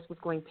 of course, was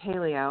going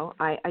paleo.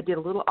 I did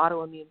a little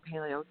autoimmune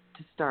paleo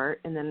to start,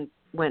 and then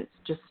went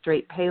just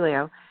straight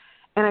paleo.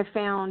 And I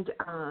found,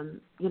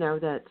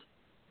 that,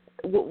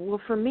 well,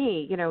 for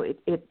me,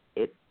 it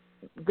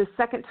the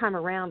second time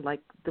around,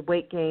 like the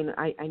weight gain,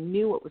 I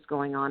knew what was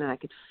going on, and I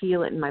could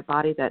feel it in my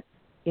body that,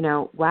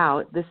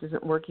 wow, this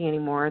isn't working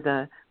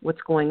anymore,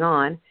 what's going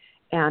on.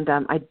 And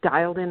I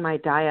dialed in my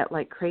diet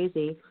like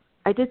crazy.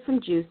 I did some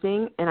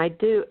juicing, and I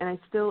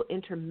still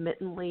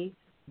intermittently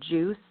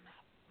juice.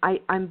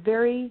 I'm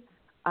very,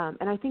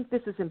 and I think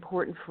this is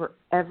important for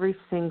every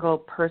single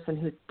person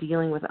who's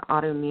dealing with an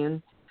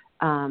autoimmune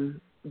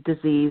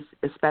disease,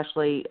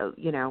 especially,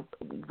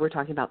 we're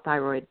talking about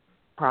thyroid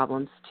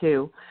problems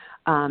too,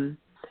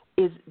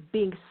 is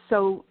being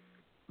so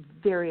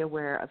very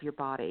aware of your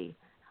body,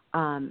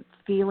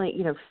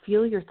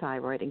 feel your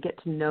thyroid and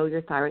get to know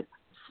your thyroid.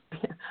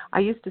 I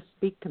used to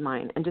speak to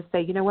mine and just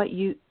say, you know what,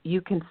 you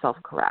can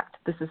self-correct.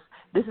 This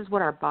is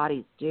what our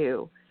bodies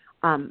do.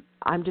 I'm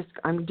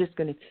just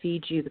going to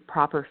feed you the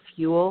proper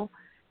fuel,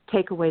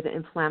 take away the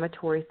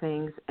inflammatory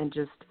things,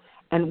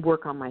 and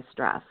work on my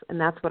stress. And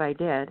that's what I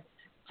did.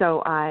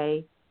 So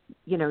I,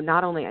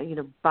 not only,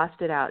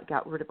 busted out,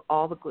 got rid of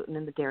all the gluten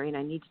and the dairy, and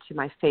I needed to.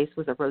 My face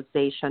was a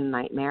rosacea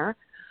nightmare.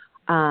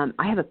 I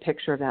have a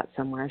picture of that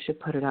somewhere. I should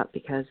put it up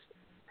because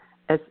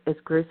as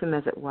gruesome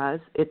as it was,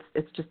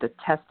 it's just a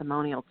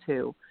testimonial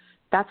too.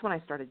 That's when I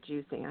started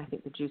juicing. I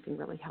think the juicing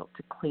really helped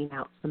to clean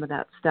out some of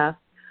that stuff.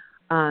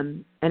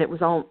 And it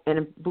was all,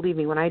 and believe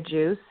me, when I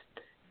juiced,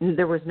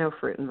 there was no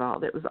fruit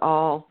involved. It was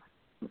all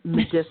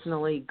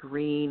medicinally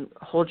green,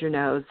 hold your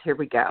nose, here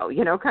we go,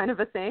 kind of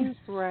a thing.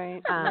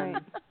 Right,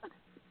 right.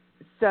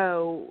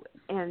 So,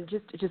 and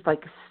just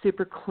like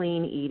super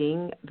clean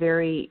eating,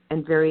 very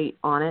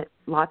on it,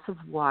 lots of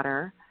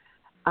water,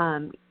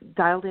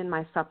 dialed in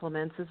my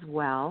supplements as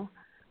well,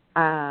 a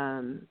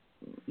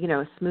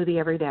smoothie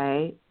every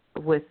day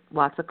with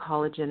lots of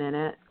collagen in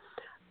it.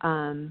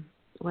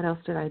 What else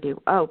did I do?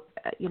 Oh,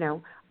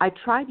 I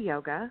tried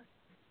yoga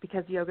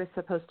because yoga is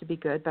supposed to be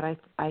good, but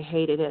I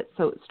hated it,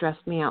 so it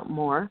stressed me out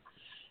more.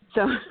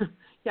 So,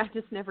 yeah, I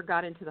just never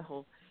got into the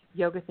whole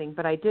yoga thing.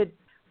 But I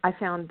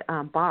found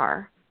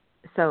barre,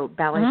 so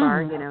ballet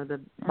barre, the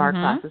barre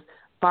classes.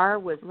 Barre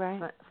was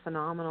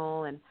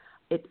phenomenal, and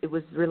it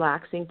was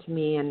relaxing to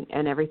me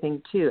and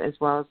everything too, as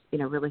well as,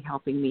 really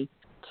helping me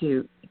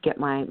to get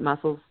my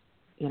muscles,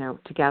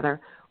 together.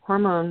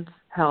 Hormones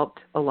helped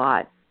a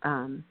lot.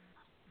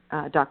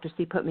 Dr.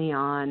 C put me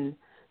on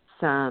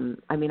I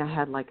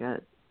had like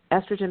a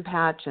estrogen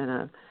patch and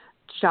a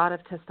shot of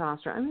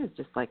testosterone. It's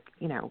just like,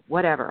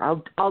 whatever.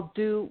 I'll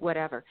do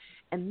whatever.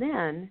 And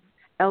then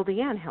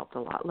LDN helped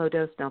a lot, low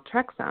dose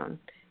naltrexone,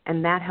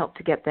 and that helped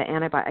to get the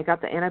antibody. I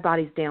got the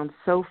antibodies down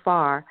so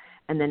far,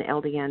 and then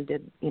LDN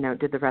did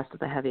the rest of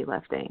the heavy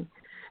lifting.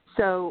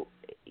 So,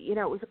 it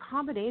was a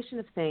combination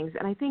of things.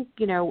 And I think,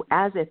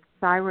 as a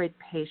thyroid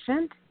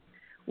patient,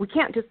 we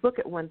can't just look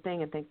at one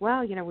thing and think,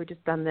 well, we've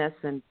just done this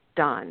and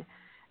done.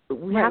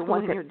 We have to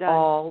look at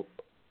all.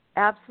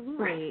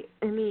 Absolutely.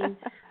 Right.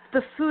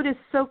 The food is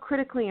so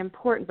critically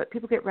important, but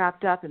people get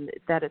wrapped up in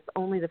that it's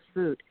only the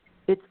food.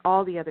 It's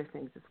all the other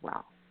things as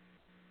well.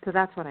 So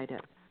that's what I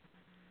did.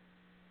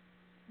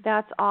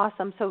 That's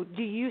awesome. So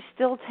do you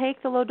still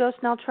take the low-dose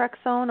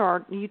naltrexone,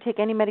 or do you take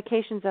any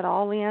medications at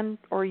all, Leanne,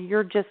 or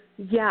you're just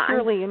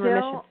purely in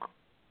remission?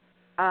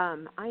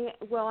 I'm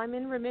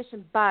in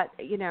remission, but,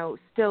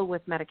 still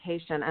with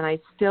medication, and I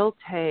still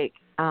take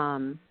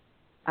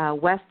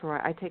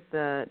Westhroid. I take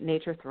the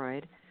Nature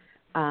Throid,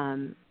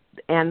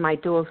 and my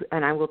dose,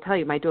 and I will tell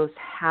you, my dose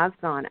has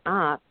gone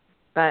up,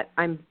 but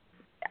I'm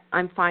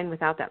fine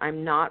without that.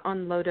 I'm not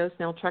on low-dose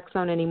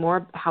naltrexone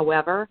anymore.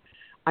 However,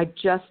 I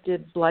just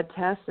did blood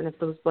tests, and if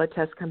those blood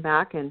tests come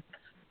back and,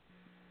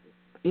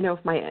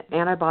 if my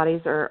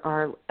antibodies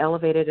are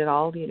elevated at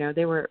all,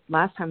 they were,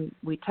 last time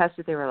we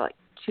tested, they were like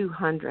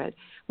 200,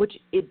 which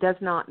it does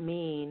not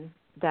mean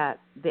that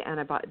the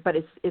antibody, but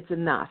it's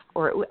enough.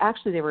 Or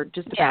actually, they were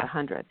just about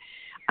 100.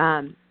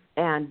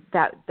 And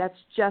that's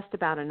just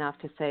about enough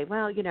to say,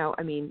 well,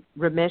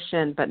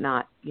 remission, but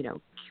not,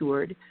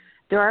 cured.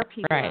 There are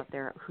people out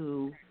there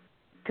who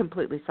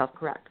completely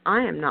self-correct.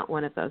 I am not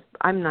one of those.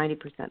 I'm 90%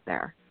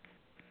 there.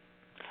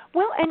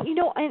 Well, and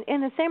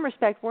in the same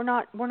respect, we're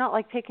not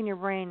like picking your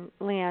brain,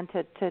 Leanne,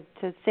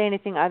 to say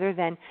anything other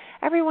than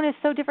everyone is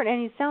so different,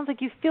 and it sounds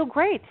like you feel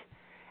great,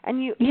 and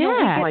we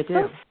get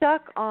so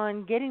stuck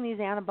on getting these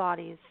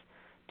antibodies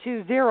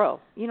to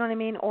zero,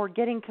 or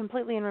getting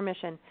completely in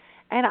remission.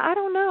 And I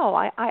don't know.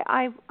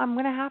 I'm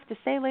going to have to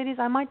say, ladies,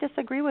 I might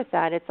disagree with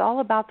that. It's all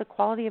about the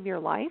quality of your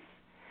life.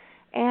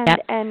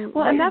 And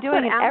what you're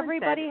doing, and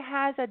everybody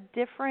has a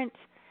different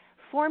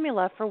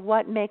formula for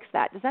what makes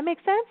that. Does that make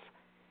sense?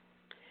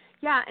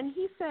 Yeah, and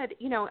he said,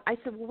 I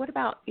said, well, what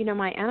about,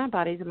 my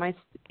antibodies? And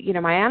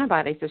my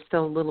antibodies are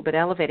still a little bit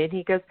elevated.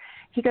 He goes,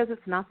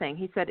 it's nothing.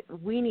 He said,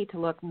 we need to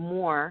look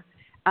more.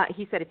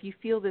 He said, if you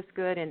feel this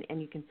good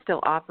and you can still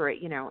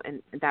operate,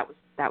 and that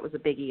was a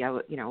biggie.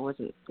 I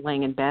wasn't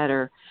laying in bed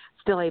or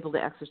still able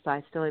to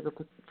exercise, still able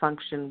to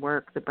function,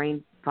 work, the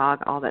brain fog,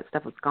 all that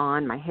stuff was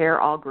gone. My hair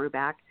all grew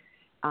back.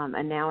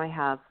 And now I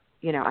have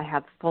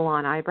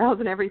full-on eyebrows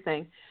and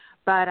everything.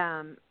 But,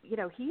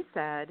 he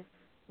said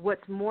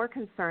what's more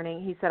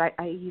concerning, he said,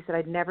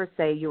 I'd never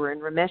say you were in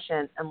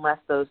remission unless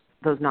those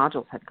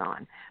nodules had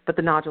gone. But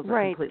the nodules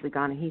are completely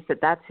gone. And he said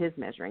that's his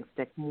measuring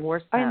stick, more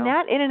so and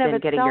that in and than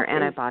of getting your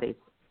antibodies.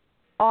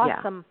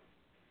 Awesome.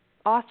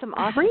 Yeah. Awesome.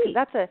 Great.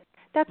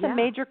 That's a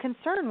major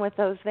concern with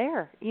those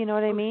there. You know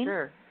what I mean?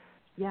 Sure.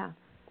 Yeah.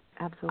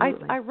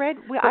 Absolutely. I read.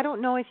 I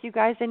don't know if you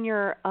guys in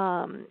your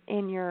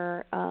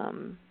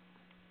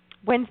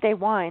Wednesday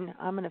wine.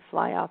 I'm going to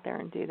fly out there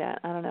and do that.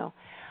 I don't know.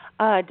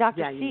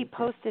 Dr. C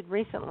posted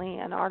recently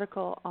an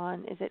article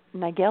on, is it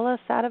Nigella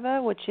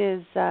sativa, which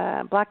is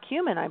black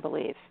cumin, I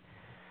believe,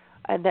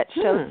 that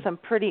shows some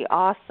pretty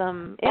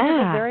awesome. It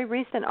was a very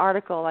recent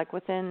article, like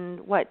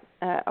within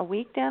a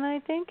week, Dana, I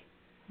think.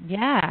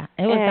 Yeah,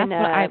 it was. And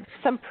that's what I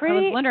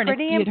was wondering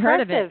pretty if you'd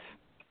impressive. heard of it.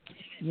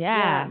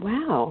 Yeah.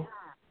 Wow.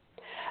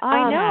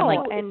 I know,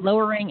 like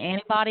lowering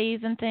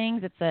antibodies and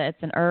things. It's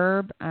an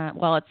herb.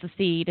 Well, it's a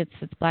seed. It's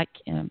black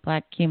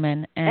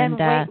cumin and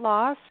weight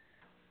loss.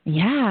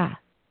 Yeah.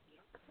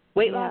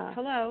 Weight loss.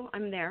 Hello,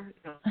 I'm there.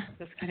 No,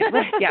 just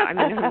kidding. Yeah,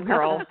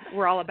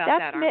 we're all about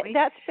that, aren't we?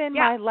 That's been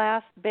my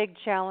last big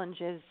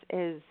challenge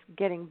is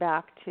getting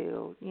back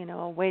to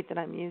a weight that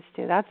I'm used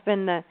to. That's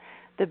been the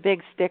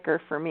big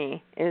sticker for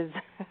me is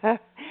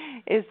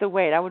the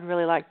weight. I would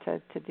really like to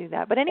do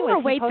that. But anyway,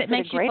 he posted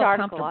a great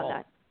article on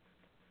that.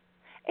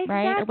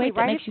 Exactly,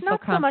 right? It's not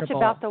so much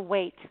about the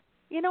weight.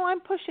 I'm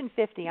pushing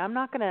 50. I'm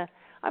not gonna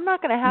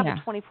have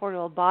a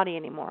 24-year-old body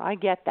anymore. I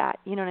get that.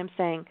 You know what I'm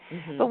saying?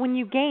 Mm-hmm. But when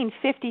you gain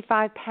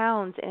 55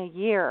 pounds in a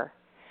year,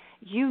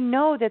 you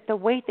know that the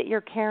weight that you're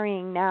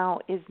carrying now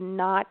is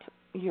not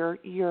your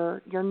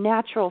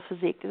natural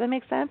physique. Does that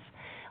make sense?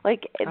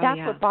 That's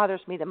what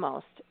bothers me the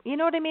most. You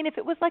know what I mean? If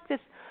it was like this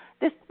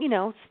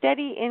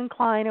steady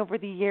incline over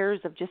the years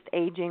of just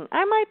aging,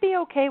 I might be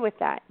okay with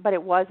that. But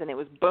it wasn't. It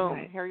was boom.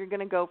 Right. Here you're going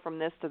to go from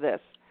this to this.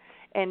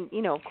 And,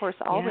 of course,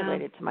 all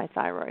related to my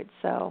thyroid.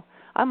 So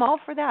I'm all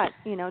for that,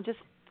 just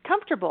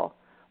comfortable.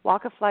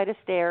 Walk a flight of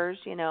stairs,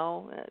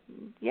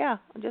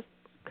 just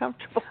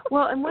comfortable.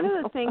 Well, and one of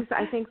the things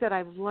I think that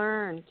I've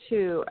learned,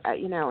 too,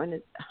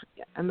 and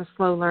I'm a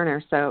slow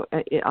learner, so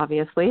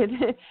obviously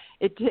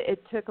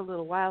it took a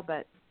little while,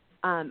 but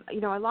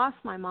I lost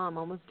my mom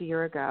almost a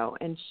year ago,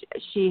 and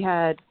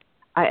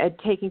I had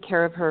taken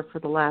care of her for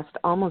the last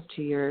almost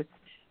 2 years.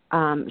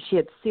 She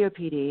had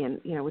COPD,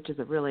 and which is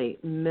a really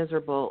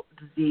miserable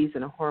disease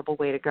and a horrible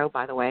way to go,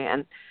 by the way.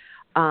 And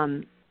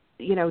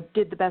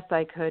did the best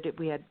I could.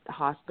 We had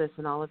hospice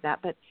and all of that,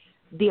 but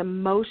the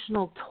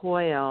emotional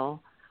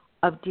toil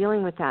of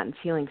dealing with that and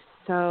feeling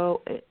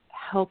so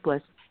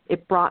helpless,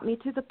 it brought me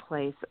to the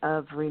place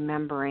of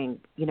remembering,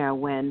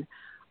 when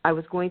I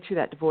was going through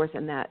that divorce,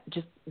 and that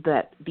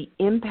the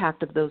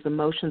impact of those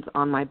emotions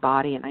on my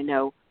body, and I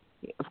know,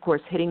 of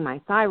course, hitting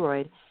my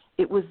thyroid,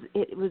 it was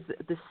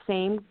the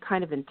same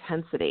kind of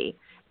intensity.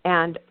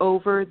 And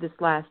over this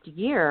last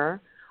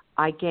year,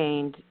 I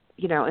gained,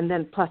 and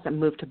then plus I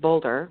moved to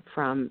Boulder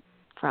from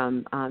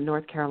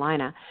North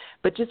Carolina.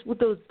 But just with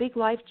those big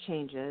life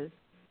changes,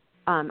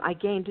 I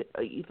gained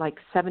like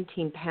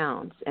 17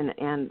 pounds.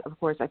 And of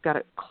course, I've got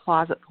a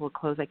closet full of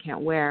clothes I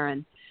can't wear,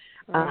 and,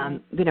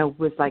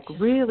 was like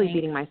really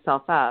beating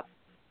myself up.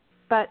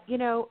 But,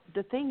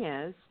 the thing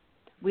is,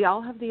 we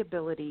all have the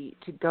ability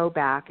to go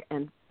back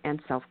and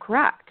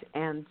self-correct.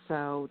 And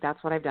so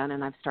that's what I've done,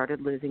 and I've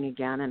started losing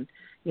again. And,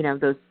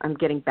 I'm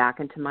getting back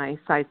into my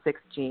size 6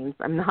 jeans.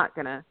 I'm not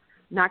going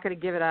to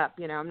give it up.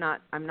 I'm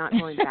not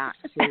going back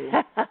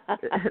to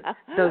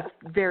those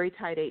very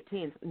tight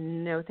 18s.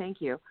 No,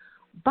 thank you.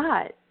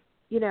 But,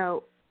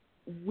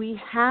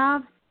 we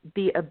have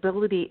the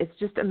ability. It's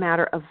just a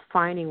matter of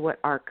finding what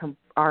our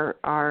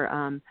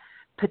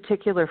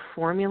particular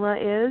formula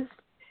is,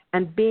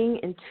 and being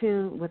in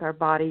tune with our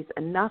bodies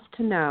enough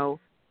to know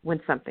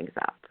when something's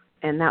up.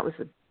 And that was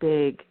a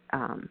big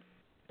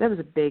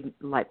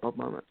light bulb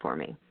moment for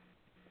me.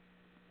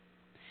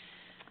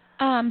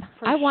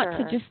 I want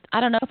to I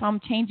don't know if I'm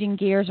changing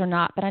gears or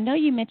not, but I know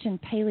you mentioned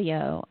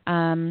paleo.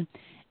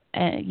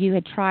 You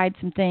had tried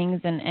some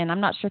things, and I'm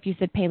not sure if you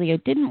said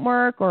paleo didn't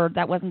work or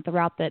that wasn't the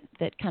route that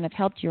kind of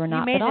helped you or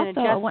not. You made but an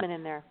also, adjustment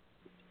in there.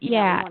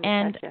 Yeah,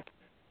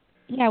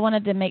 I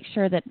wanted to make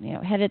sure that,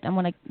 I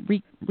want to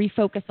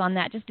refocus on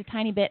that just a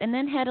tiny bit, and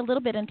then head a little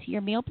bit into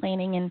your meal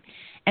planning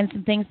and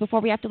some things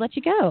before we have to let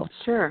you go.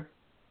 Sure.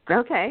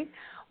 Okay.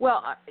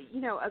 Well,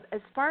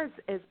 as far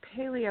as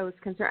paleo is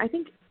concerned, I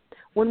think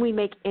when we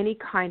make any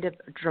kind of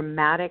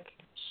dramatic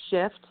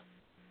shift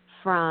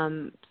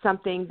from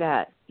something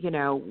that,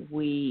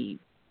 we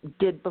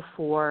did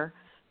before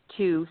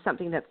to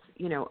something that's,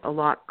 a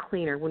lot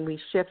cleaner, when we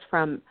shift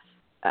from,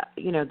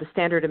 the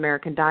standard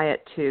American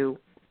diet to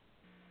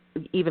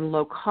even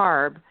low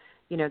carb,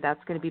 that's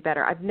going to be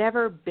better. I've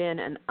never been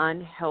an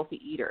unhealthy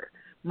eater.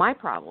 My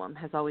problem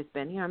has always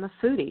been, I'm a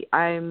foodie.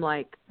 I'm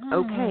like,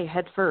 okay,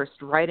 head first,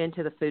 right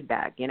into the food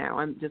bag.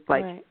 I'm just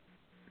like,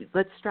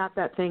 let's strap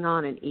that thing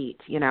on and eat.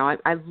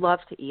 I love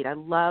to eat. I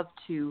love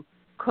to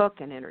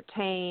cook and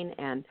entertain,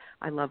 and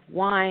I love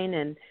wine.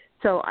 And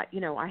so, I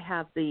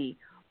have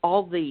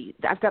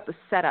I've got the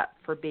setup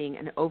for being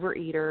an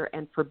overeater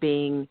and for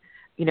being,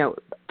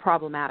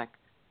 problematic.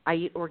 I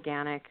eat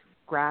organic,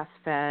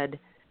 grass-fed,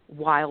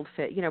 wild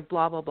fit,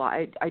 blah, blah,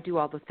 blah. I do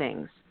all the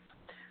things.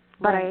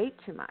 But I ate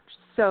too much.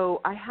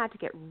 So I had to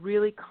get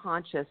really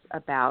conscious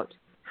about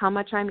how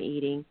much I'm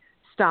eating,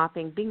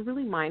 stopping, being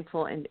really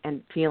mindful, and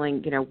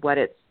feeling, what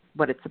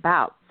it's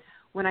about.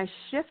 When I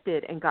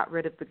shifted and got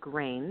rid of the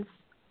grains,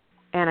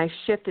 and I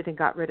shifted and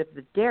got rid of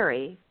the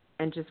dairy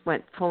and just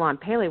went full-on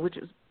paleo, which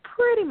was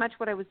pretty much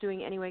what I was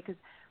doing anyway, because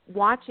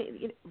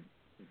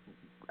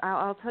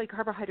I'll tell you,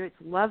 carbohydrates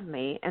love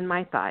me and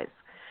my thighs.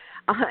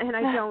 And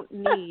I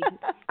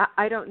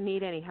don't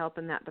need any help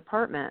in that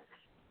department.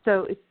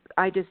 So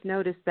I just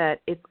noticed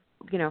that if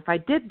I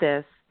did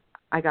this,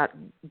 I got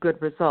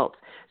good results.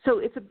 So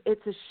it's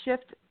a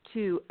shift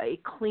to a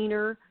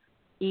cleaner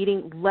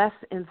eating, less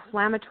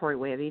inflammatory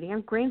way of eating.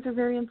 And grains are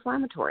very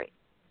inflammatory,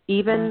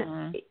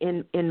 even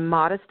in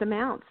modest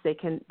amounts. They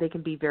can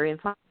be very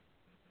inflammatory.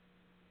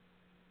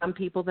 Some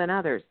people than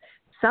others.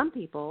 Some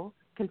people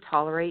can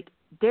tolerate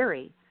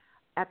dairy.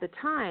 At the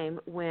time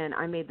when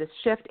I made this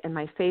shift and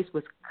my face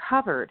was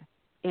covered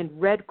in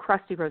red,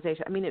 crusty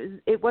rosacea, I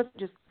mean, it wasn't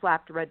just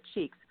slapped red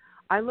cheeks.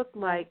 I looked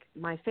like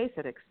my face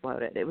had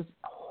exploded. It was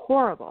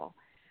horrible.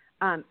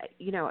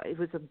 It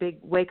was a big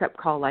wake-up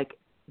call, like,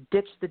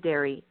 ditch the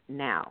dairy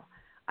now.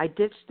 I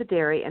ditched the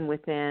dairy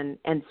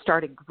and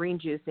started green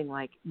juicing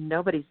like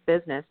nobody's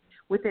business.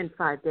 Within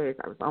 5 days,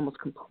 I was almost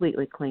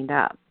completely cleaned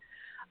up.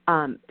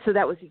 So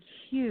that was a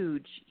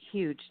huge,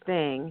 huge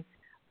thing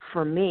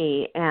for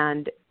me.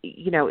 And,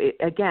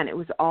 it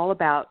was all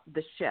about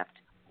the shift.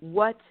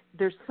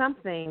 There's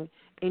something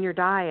in your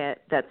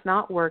diet that's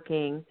not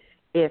working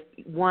if,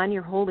 one,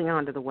 you're holding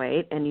on to the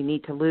weight and you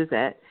need to lose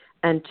it,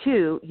 and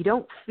two, you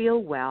don't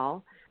feel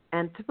well,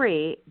 and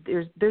three,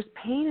 there's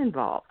pain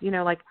involved.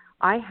 Like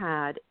I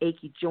had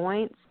achy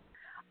joints,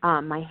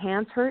 my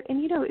hands hurt, and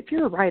if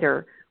you're a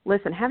writer,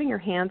 listen, having your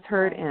hands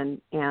hurt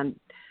and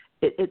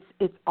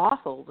it's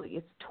awful.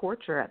 It's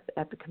torture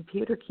at the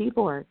computer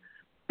keyboard.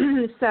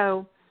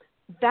 So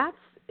that's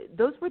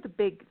those were the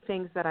big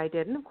things that I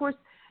did. And of course,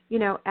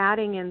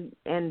 adding in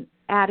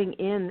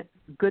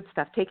good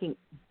stuff, taking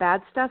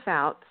bad stuff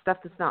out, stuff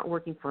that's not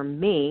working for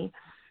me,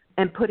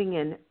 and putting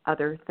in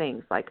other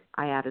things. Like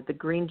I added the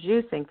green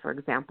juicing, for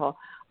example.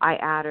 I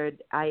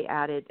added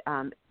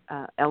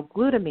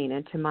L-glutamine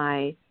into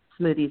my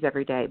smoothies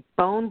every day.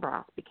 Bone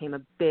broth became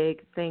a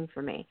big thing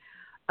for me,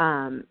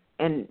 and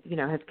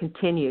has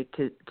continued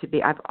to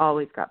be. I've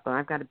always got bone.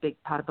 I've got a big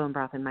pot of bone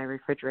broth in my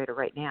refrigerator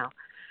right now.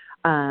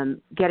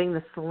 Getting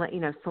the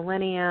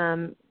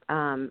selenium.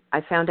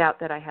 I found out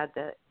that I had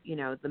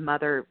the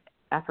mother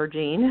effer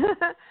gene,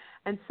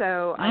 and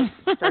so I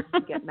started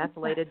to get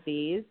methylated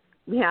Bs.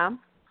 Yeah.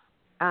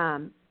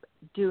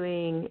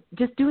 Doing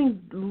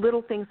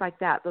little things like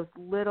that. Those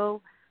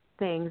little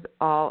things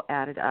all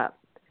added up.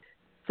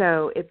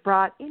 So it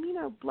brought in,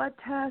 blood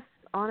tests.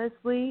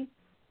 Honestly,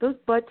 those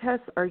blood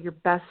tests are your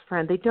best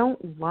friend. They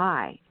don't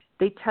lie.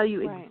 They tell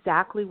you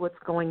exactly what's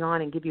going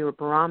on and give you a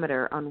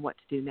barometer on what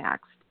to do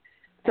next.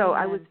 So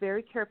I was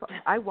very careful.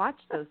 I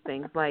watched those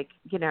things like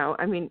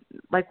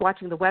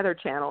watching the Weather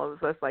Channel. It was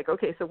just like,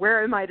 okay, so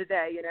where am I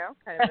today,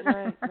 kind of.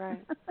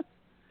 Right.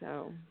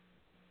 So,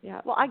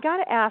 yeah. Well, I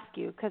got to ask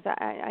you, because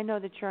I know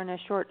that you're in a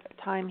short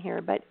time here,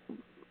 but,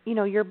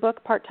 your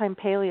book, Part-Time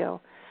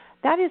Paleo,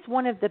 that is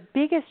one of the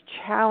biggest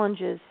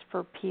challenges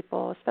for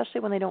people,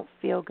 especially when they don't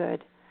feel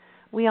good.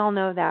 We all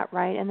know that,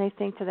 right? And they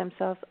think to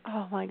themselves,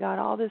 oh, my God,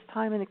 all this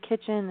time in the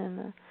kitchen and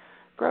the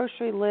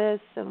grocery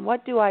lists, and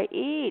what do I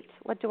eat?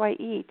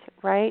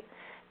 Right?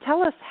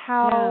 Tell us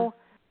how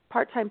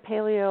Part-Time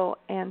Paleo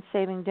and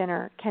Saving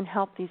Dinner can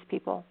help these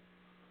people.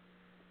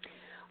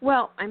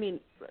 Well,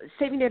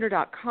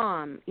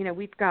 savingdinner.com,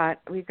 we've got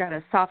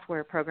a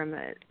software program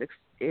that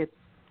it's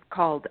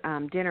called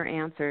Dinner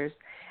Answers,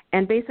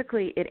 and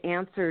basically it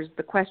answers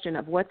the question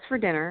of what's for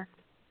dinner,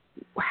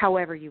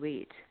 however you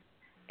eat.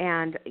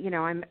 And,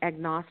 I'm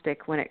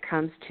agnostic when it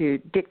comes to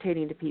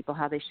dictating to people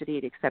how they should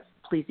eat, except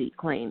please eat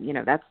clean.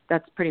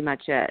 That's pretty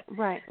much it.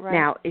 Right.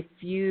 Now, if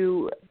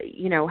you,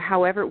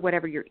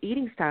 whatever your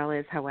eating style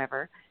is,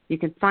 however, you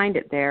can find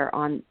it there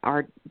on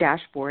our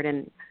dashboard.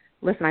 And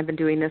listen, I've been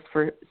doing this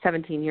for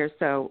 17 years,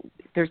 so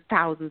there's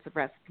thousands of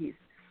recipes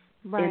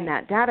in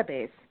that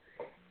database.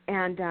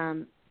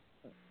 And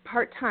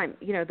part-time,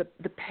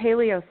 the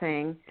paleo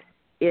thing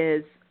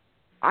is,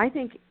 I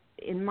think,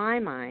 in my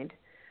mind,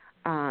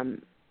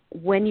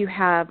 when you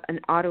have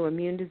an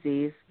autoimmune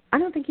disease, I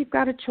don't think you've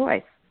got a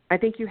choice. I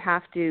think you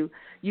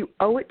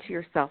owe it to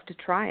yourself to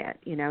try it.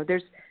 You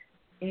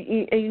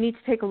need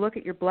to take a look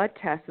at your blood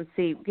tests and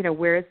see,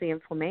 where is the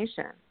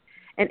inflammation.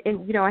 And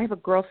I have a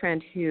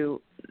girlfriend who,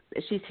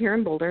 she's here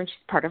in Boulder, and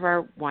she's part of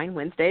our Wine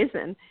Wednesdays,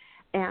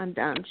 and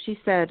she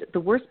said the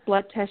worst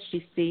blood test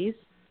she sees,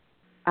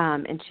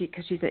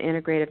 because she's an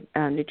integrative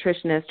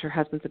nutritionist, her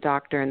husband's a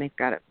doctor, and they've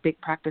got a big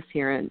practice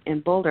here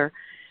in Boulder.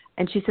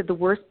 And she said the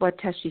worst blood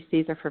tests she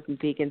sees are from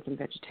vegans and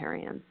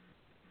vegetarians,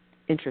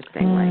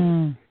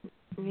 interestingly.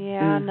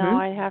 Yeah, no,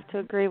 I have to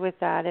agree with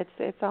that.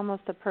 It's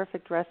almost a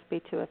perfect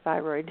recipe to a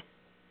thyroid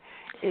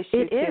issue,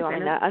 it is, too.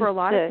 And for a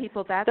lot of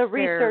people, that's the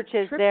research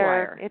is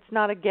there. tripwire. It's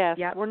not a guess.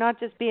 Yep. We're not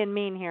just being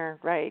mean here,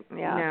 right?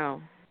 Yeah.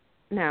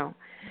 No.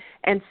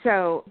 And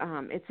so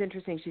it's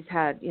interesting. She's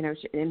had,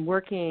 in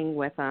working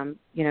with them,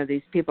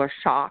 these people are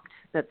shocked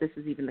that this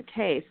is even the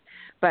case.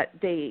 But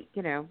they've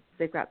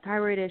got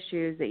thyroid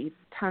issues. They eat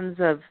tons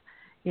of,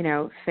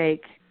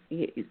 fake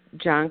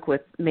junk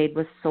made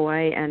with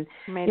soy. And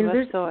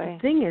the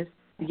thing is,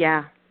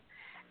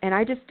 and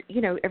I just,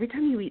 every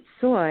time you eat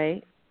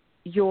soy,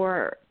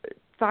 your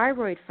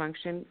thyroid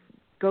function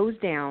goes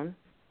down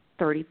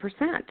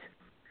 30%.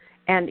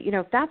 And,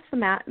 if that's the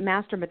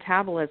master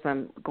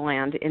metabolism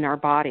gland in our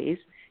bodies,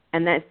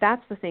 and if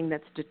that's the thing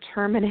that's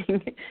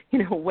determining,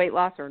 weight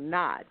loss or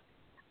not,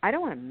 I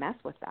don't want to mess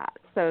with that.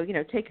 So,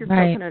 take your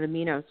coconut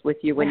aminos with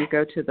you when you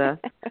go to the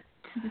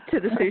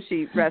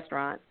sushi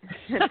restaurant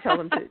and tell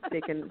them they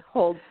can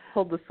hold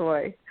the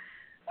soy.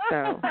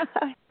 So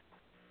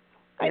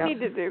I need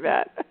to do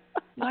that.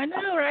 I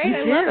know, right? You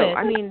I do. love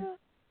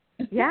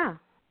it. Yeah.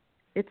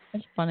 It's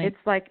funny. It's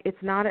like it's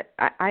not.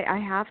 I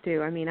have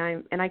to.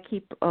 I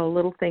keep a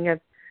little thing of,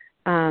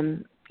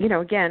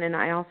 again, and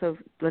I also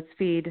let's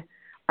feed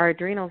our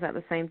adrenals at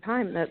the same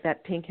time.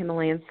 That pink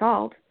Himalayan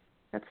salt,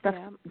 that stuff,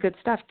 good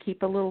stuff.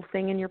 Keep a little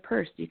thing in your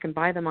purse. You can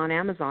buy them on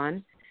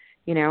Amazon,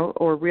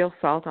 or real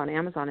salt on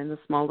Amazon in the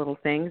small little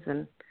things,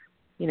 and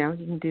you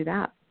can do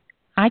that.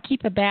 I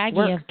keep a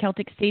baggie of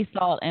Celtic sea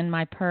salt in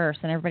my purse,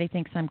 and everybody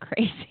thinks I'm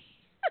crazy.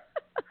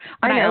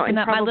 I know, open and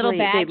up probably my little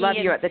baggie they love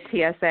you at the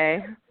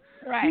TSA.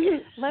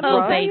 Right. Let me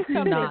tell you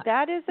something.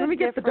 That is a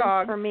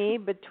difference for me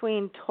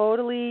between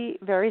totally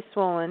very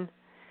swollen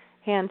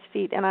hands,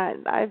 feet, and I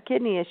have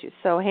kidney issues.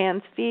 So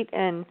hands, feet,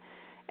 and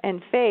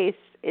face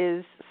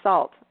is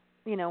salt.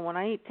 When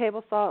I eat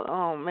table salt,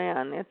 oh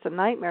man, it's a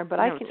nightmare.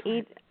 But I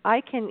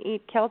can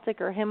eat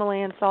Celtic or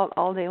Himalayan salt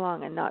all day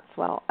long and not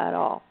swell at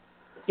all.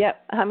 Yep.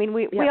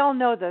 We all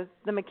know the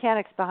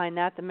mechanics behind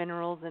that, the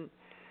minerals, and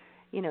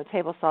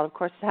table salt, of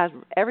course, has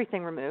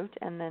everything removed,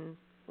 and then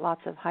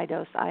lots of high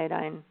dose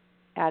iodine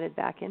added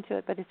back into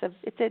it. But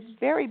it's a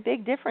very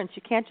big difference.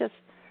 You can't just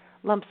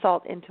lump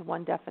salt into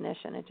one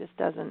definition. It just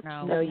doesn't.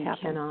 No, you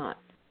happen. cannot.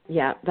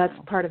 Yeah, that's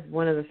part of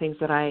one of the things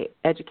that I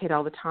educate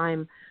all the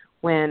time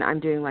when I'm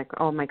doing like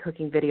all my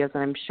cooking videos,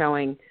 and I'm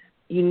showing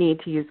you need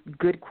to use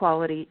good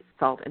quality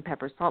salt and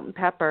pepper. Salt and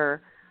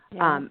pepper,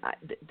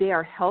 they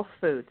are health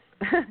foods.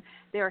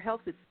 They are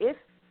health foods if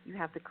you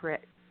have the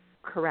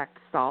correct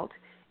salt,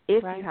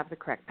 if you have the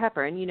correct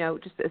pepper. And,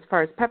 just as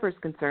far as pepper is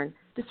concerned,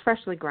 just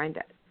freshly grind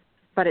it.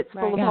 But it's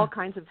full of all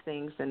kinds of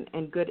things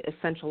and good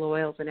essential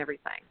oils and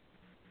everything.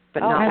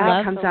 But not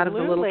what comes out of the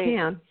little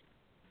can.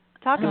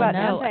 Talk about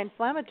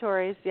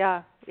anti-inflammatories.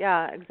 Yeah,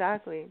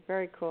 exactly.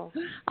 Very cool.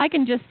 I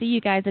can just see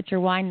you guys at your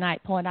wine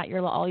night pulling out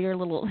all your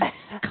little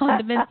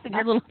condiments and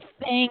your little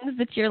things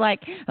that you're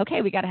like,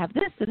 okay, we got to have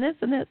this and this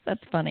and this.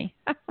 That's funny.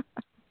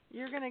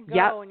 You're going to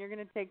go and you're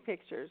going to take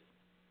pictures.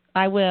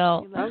 I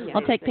will.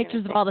 I'll take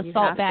pictures of all the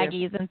salt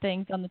baggies and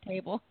things on the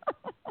table.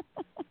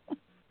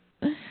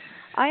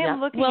 I am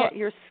looking at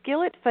your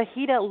skillet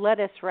fajita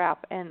lettuce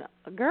wrap, and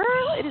girl,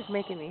 it is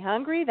making me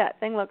hungry. That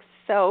thing looks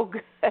so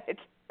good.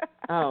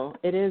 Oh,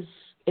 it is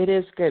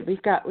good.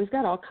 We've got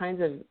all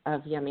kinds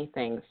of yummy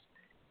things.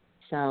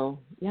 So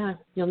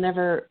you'll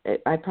never.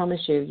 I promise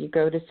you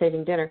go to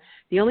Saving Dinner.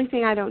 The only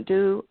thing I don't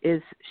do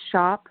is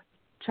shop,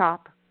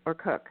 chop, or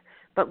cook.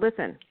 But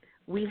listen,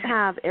 we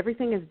have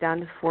everything is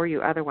done for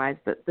you. Otherwise,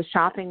 the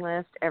shopping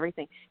list,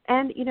 everything,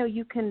 and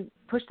you can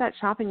push that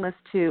shopping list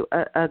to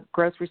a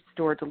grocery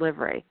store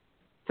delivery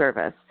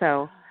service.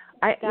 So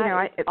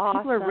awesome.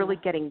 People are really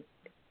getting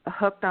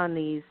hooked on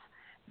these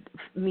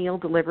meal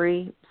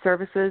delivery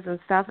services and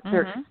stuff.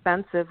 They're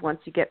expensive once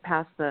you get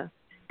past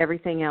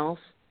everything else.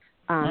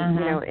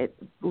 It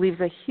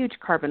leaves a huge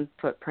carbon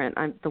footprint.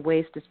 The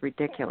waste is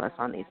ridiculous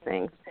on these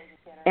things.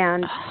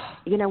 And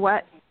you know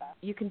what?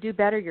 You can do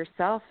better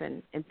yourself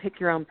and pick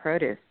your own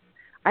produce.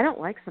 I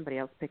don't like somebody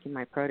else picking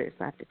my produce,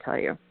 I have to tell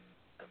you.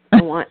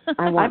 I want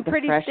I'm the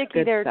pretty fresh, sticky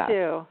good there stuff.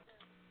 too.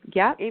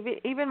 Yeah.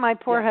 Even my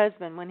poor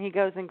husband, when he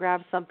goes and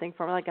grabs something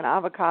from like an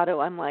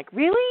avocado, I'm like,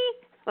 really?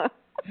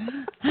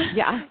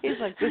 Yeah. He's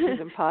like, this is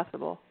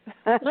impossible.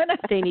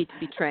 They need to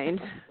be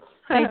trained.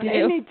 They do.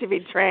 They need to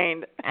be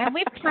trained. And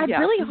we've tried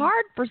really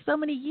hard for so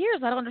many years.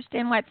 I don't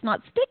understand why it's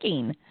not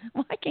sticking.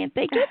 Why can't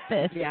they get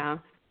this? Yeah.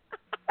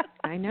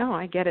 I know.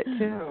 I get it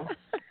too.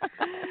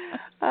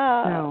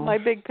 My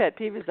big pet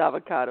peeve is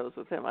avocados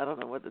with him. I don't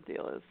know what the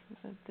deal is.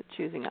 The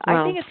choosing.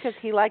 I think it's because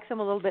he likes them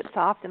a little bit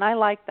soft, and I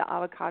like the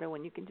avocado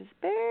when you can just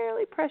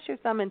barely press your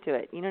thumb into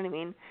it. You know what I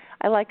mean?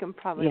 I like him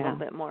probably a little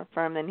bit more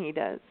firm than he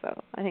does.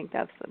 So I think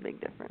that's the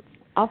big difference.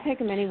 I'll take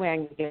them any way I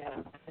can get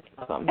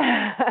them.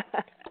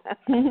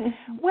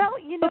 Well,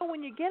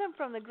 when you get them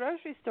from the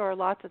grocery store,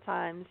 lots of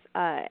times,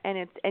 and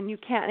it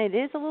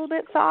is a little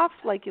bit soft,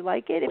 like you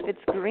like it. If it's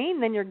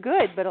green, then you're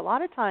good. But a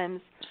lot of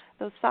times,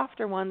 those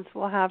softer ones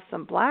will have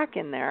some black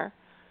in there.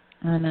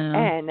 I know.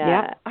 And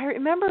I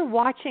remember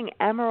watching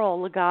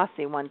Emeril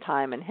Lagasse one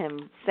time, and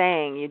him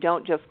saying, "You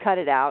don't just cut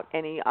it out.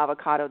 Any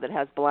avocado that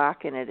has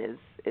black in it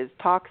is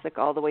toxic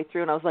all the way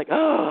through." And I was like,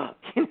 oh,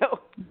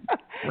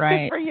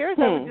 Right. For years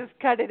I would just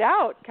cut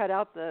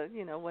out the,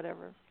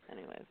 whatever.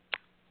 Anyways.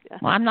 Yeah.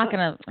 Well, I'm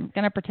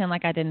gonna pretend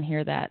like I didn't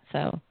hear that.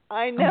 So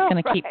I know. I'm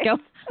just gonna keep going.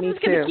 I'm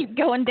just gonna keep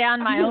going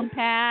down my own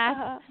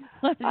path.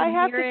 I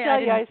have to tell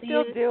you, I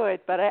still do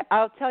it, but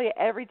I'll tell you,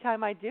 every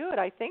time I do it,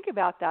 I think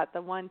about that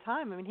the one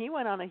time. I mean, he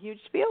went on a huge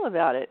spiel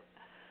about it,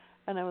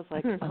 and I was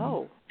like,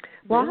 oh.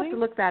 Well, really? I'll have to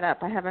look that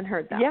up. I haven't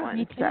heard that one.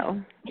 Me too.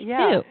 So. Me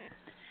too.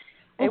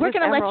 Well, we're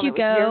going to let you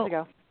go. Years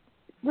ago.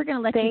 We're going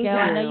to let you go.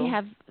 I know you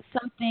have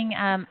something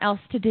else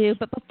to do,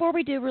 but before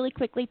we do, really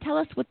quickly, tell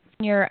us what's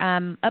in your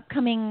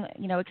upcoming,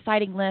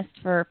 exciting list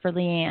for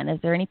Leanne. Is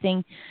there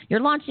anything you're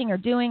launching or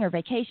doing or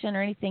vacation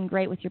or anything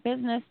great with your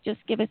business? Just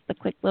give us the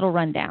quick little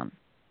rundown.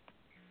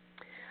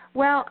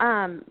 Well,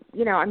 I've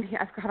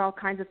got all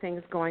kinds of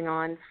things going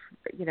on,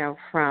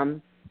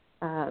 from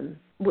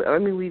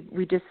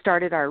we just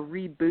started our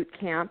reboot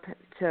camp.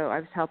 So I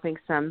was helping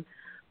some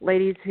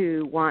ladies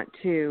who want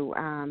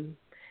to,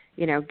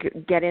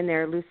 get in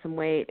there, lose some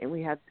weight, and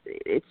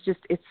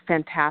it's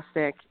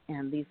fantastic.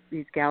 And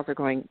these gals are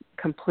going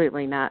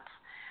completely nuts.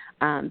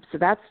 So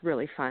that's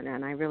really fun,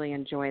 and I really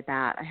enjoy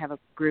that. I have a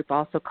group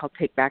also called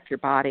Take Back Your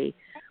Body,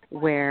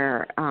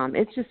 where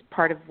it's just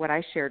part of what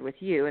I shared with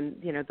you. And,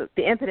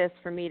 the impetus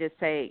for me to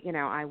say,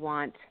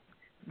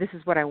 this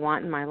is what I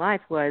want in my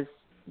life was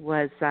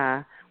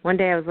one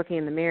day I was looking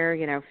in the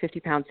mirror, 50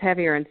 pounds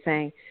heavier, and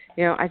saying,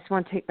 I just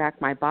want to take back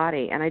my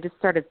body. And I just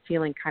started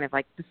feeling kind of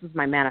like this is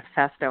my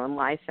manifesto in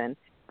life. And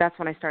that's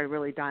when I started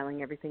really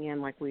dialing everything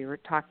in like we were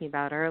talking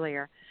about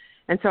earlier.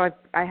 And so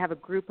I have a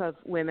group of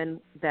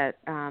women that,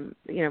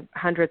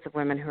 hundreds of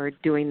women who are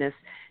doing this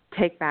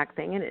take back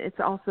thing. And it's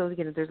also,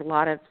 there's a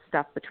lot of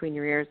stuff between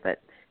your ears that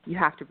you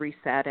have to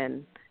reset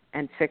and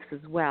fix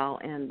as well.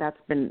 And that's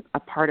been a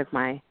part of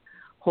my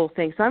whole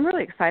thing. So I'm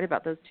really excited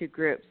about those two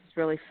groups. It's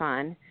really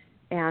fun.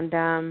 And,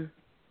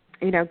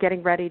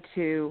 getting ready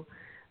to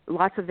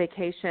lots of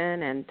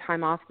vacation and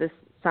time off this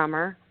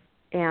summer.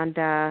 And,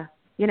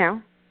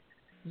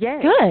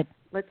 Yay. Good.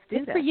 Let's do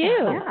Good this. for you.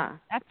 Yeah.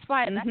 That's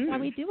why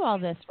we do all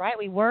this, right?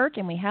 We work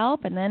and we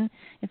help, and then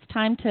it's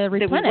time to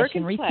replenish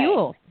and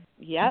refuel.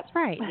 Yep. That's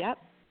right. Yep.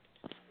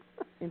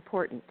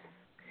 Important.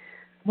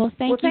 Well,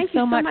 thank you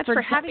so much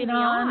for having me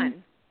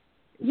on.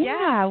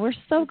 Yeah, we're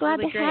so glad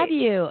really to have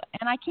you.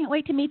 And I can't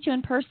wait to meet you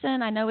in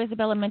person. I know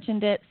Isabella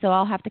mentioned it, so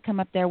I'll have to come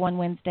up there one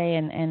Wednesday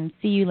and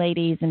see you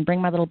ladies and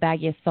bring my little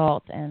baggie of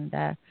salt, and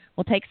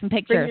we'll take some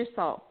pictures. Bring your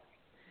salt.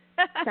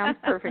 Sounds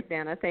perfect,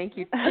 Anna. Thank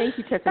you. Thank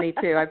you, Tiffany,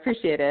 too. I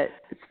appreciate it.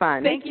 It's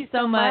fun. Thank you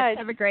so much.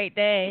 Have a great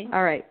day.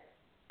 All right.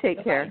 Take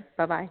Bye-bye. care.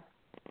 Bye-bye.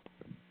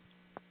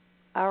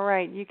 All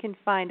right. You can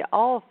find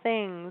all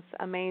things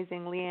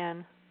amazing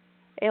Leanne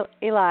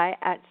Eli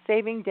at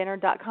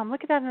savingdinner.com.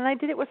 Look at that. And I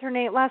did it with her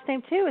last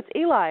name, too. It's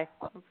Eli.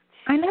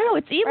 I know.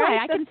 It's Eli.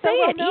 Right? I can That's say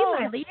so it. well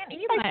Eli. Leanne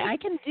Eli. I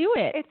can do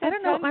it. It's I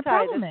don't know what my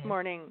problem this is.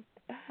 morning.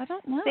 I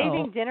don't know.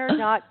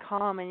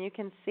 Savingdinner.com, and you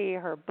can see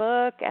her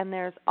book, and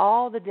there's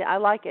all the, I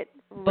like it,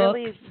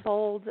 really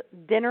bold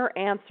dinner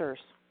answers.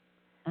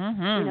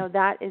 Mm-hmm. You know,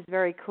 that is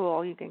very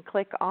cool. You can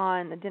click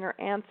on the dinner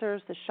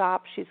answers, the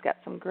shop. She's got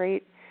some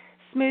great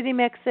smoothie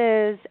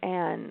mixes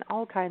and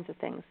all kinds of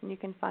things. And you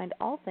can find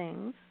all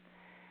things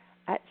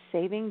at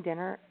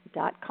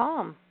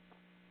savingdinner.com.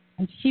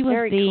 And she was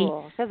very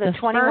cool. So the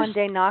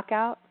 21-day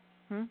knockout.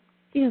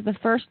 She was the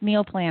first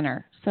meal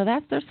planner. So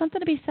there's something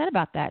to be said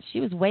about that. She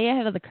was way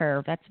ahead of the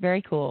curve. That's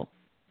very cool.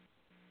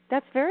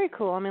 That's very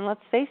cool. I mean,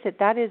 let's face it,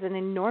 that is an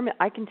enormous,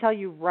 I can tell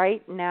you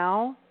right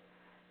now,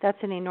 that's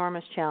an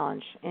enormous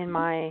challenge in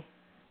my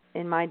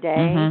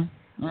day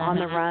on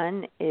the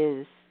run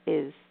is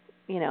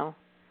you know,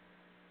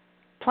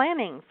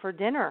 planning for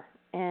dinner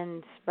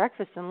and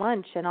breakfast and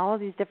lunch and all of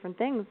these different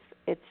things.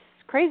 It's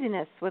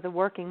craziness with a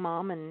working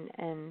mom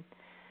and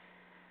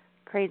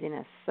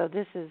craziness. So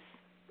this is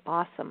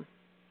awesome,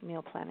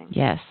 meal planning.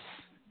 Yes.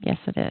 Yes,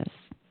 it is.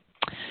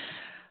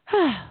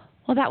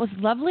 Well, that was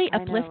lovely,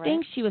 uplifting.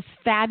 Right? She was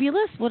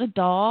fabulous. What a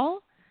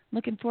doll.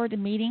 Looking forward to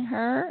meeting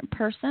her in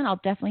person. I'll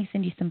definitely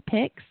send you some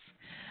pics.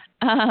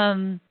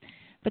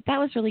 But that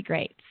was really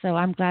great. So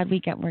I'm glad we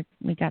got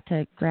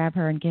to grab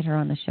her and get her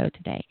on the show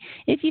today.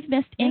 If you've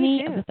missed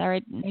any of the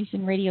Thyroid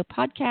Nation Radio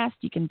podcasts,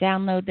 you can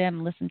download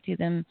them, listen to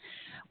them.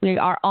 We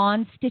are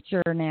on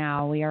Stitcher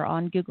now. We are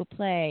on Google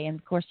Play. And,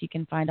 of course, you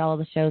can find all of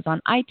the shows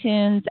on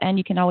iTunes. And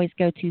you can always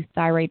go to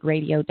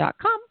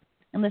thyroidradio.com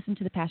and listen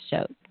to the past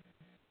shows.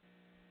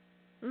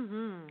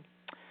 Mm-hmm.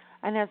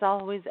 And as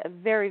always, a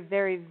very,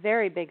 very,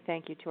 very big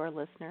thank you to our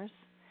listeners.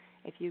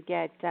 If you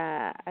get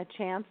a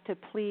chance to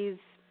please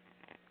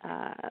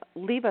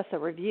leave us a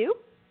review,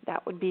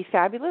 that would be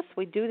fabulous.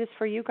 We do this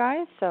for you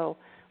guys, so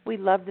we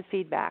love the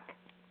feedback.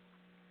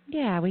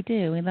 Yeah, we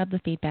do. We love the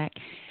feedback.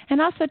 And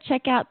also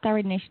check out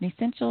Thyroid Nation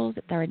Essentials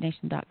at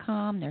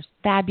thyroidnation.com. There's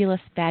fabulous,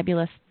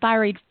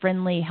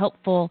 thyroid-friendly,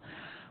 helpful,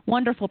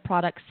 wonderful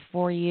products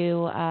for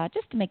you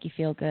just to make you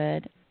feel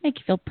good, make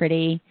you feel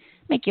pretty,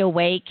 make you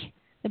awake.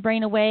 The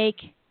Brain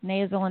Awake,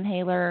 nasal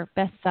inhaler,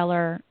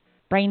 bestseller,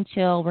 Brain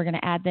Chill. We're going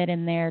to add that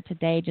in there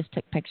today. Just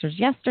took pictures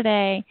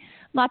yesterday.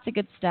 Lots of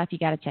good stuff. You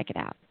got to check it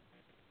out.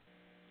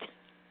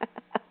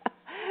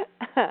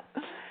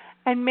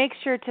 And make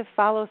sure to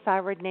follow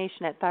Thyroid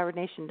Nation at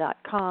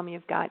thyroidnation.com.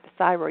 You've got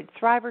Thyroid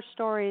Thriver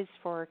stories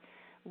for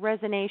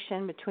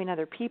resonation between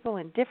other people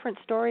and different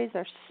stories.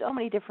 There's so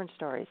many different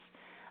stories.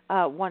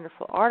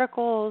 Wonderful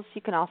articles.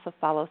 You can also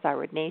follow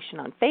Thyroid Nation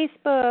on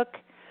Facebook.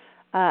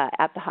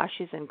 At the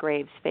Hashis and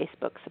Graves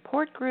Facebook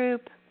support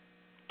group.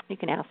 You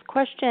can ask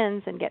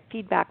questions and get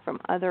feedback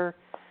from other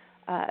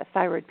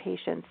thyroid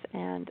patients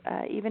and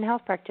even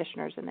health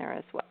practitioners in there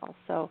as well.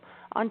 So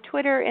on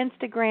Twitter,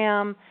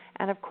 Instagram,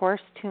 and of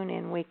course tune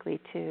in weekly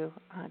to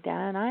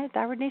Dana and I at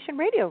Thyroid Nation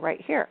Radio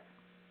right here.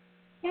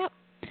 Yep.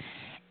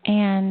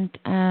 And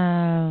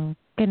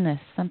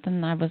goodness,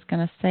 something I was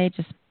going to say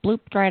just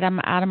blooped right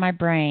out of my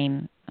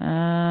brain.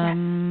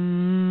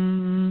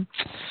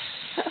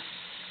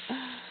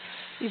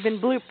 You've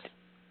been blooped.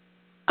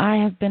 I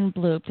have been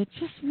blooped. It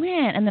just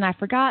went, and then I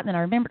forgot, and then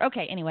I remembered.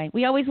 Okay, anyway,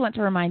 we always want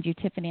to remind you,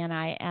 Tiffany and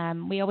I,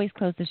 we always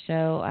close the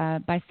show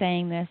by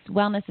saying this: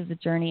 wellness is a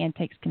journey and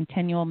takes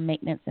continual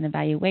maintenance and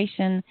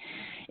evaluation.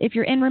 If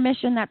you're in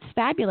remission, that's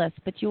fabulous,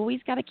 but you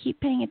always got to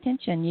keep paying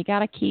attention. You got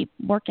to keep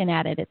working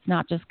at it. It's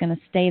not just going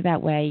to stay that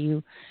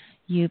way.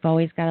 You've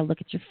always got to look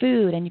at your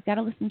food, and you've got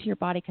to listen to your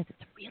body because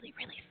it's really,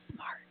 really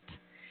smart.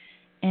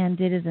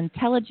 And it is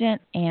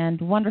intelligent and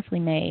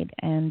wonderfully made,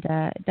 and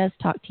it does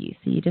talk to you,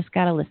 so you just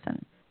got to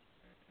listen.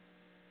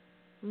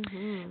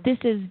 Mm-hmm. This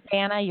is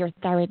Dana, your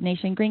Thyroid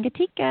Nation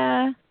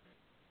Gringatika.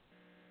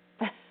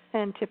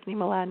 And Tiffany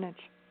Milanich.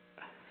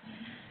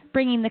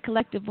 Bringing the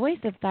collective voice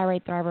of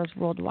thyroid thrivers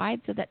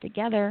worldwide so that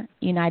together,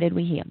 united,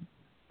 we heal.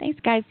 Thanks,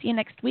 guys. See you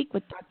next week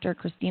with Dr.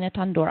 Christina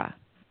Tondora.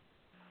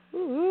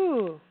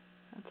 Ooh,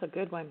 that's a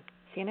good one.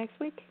 See you next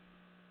week.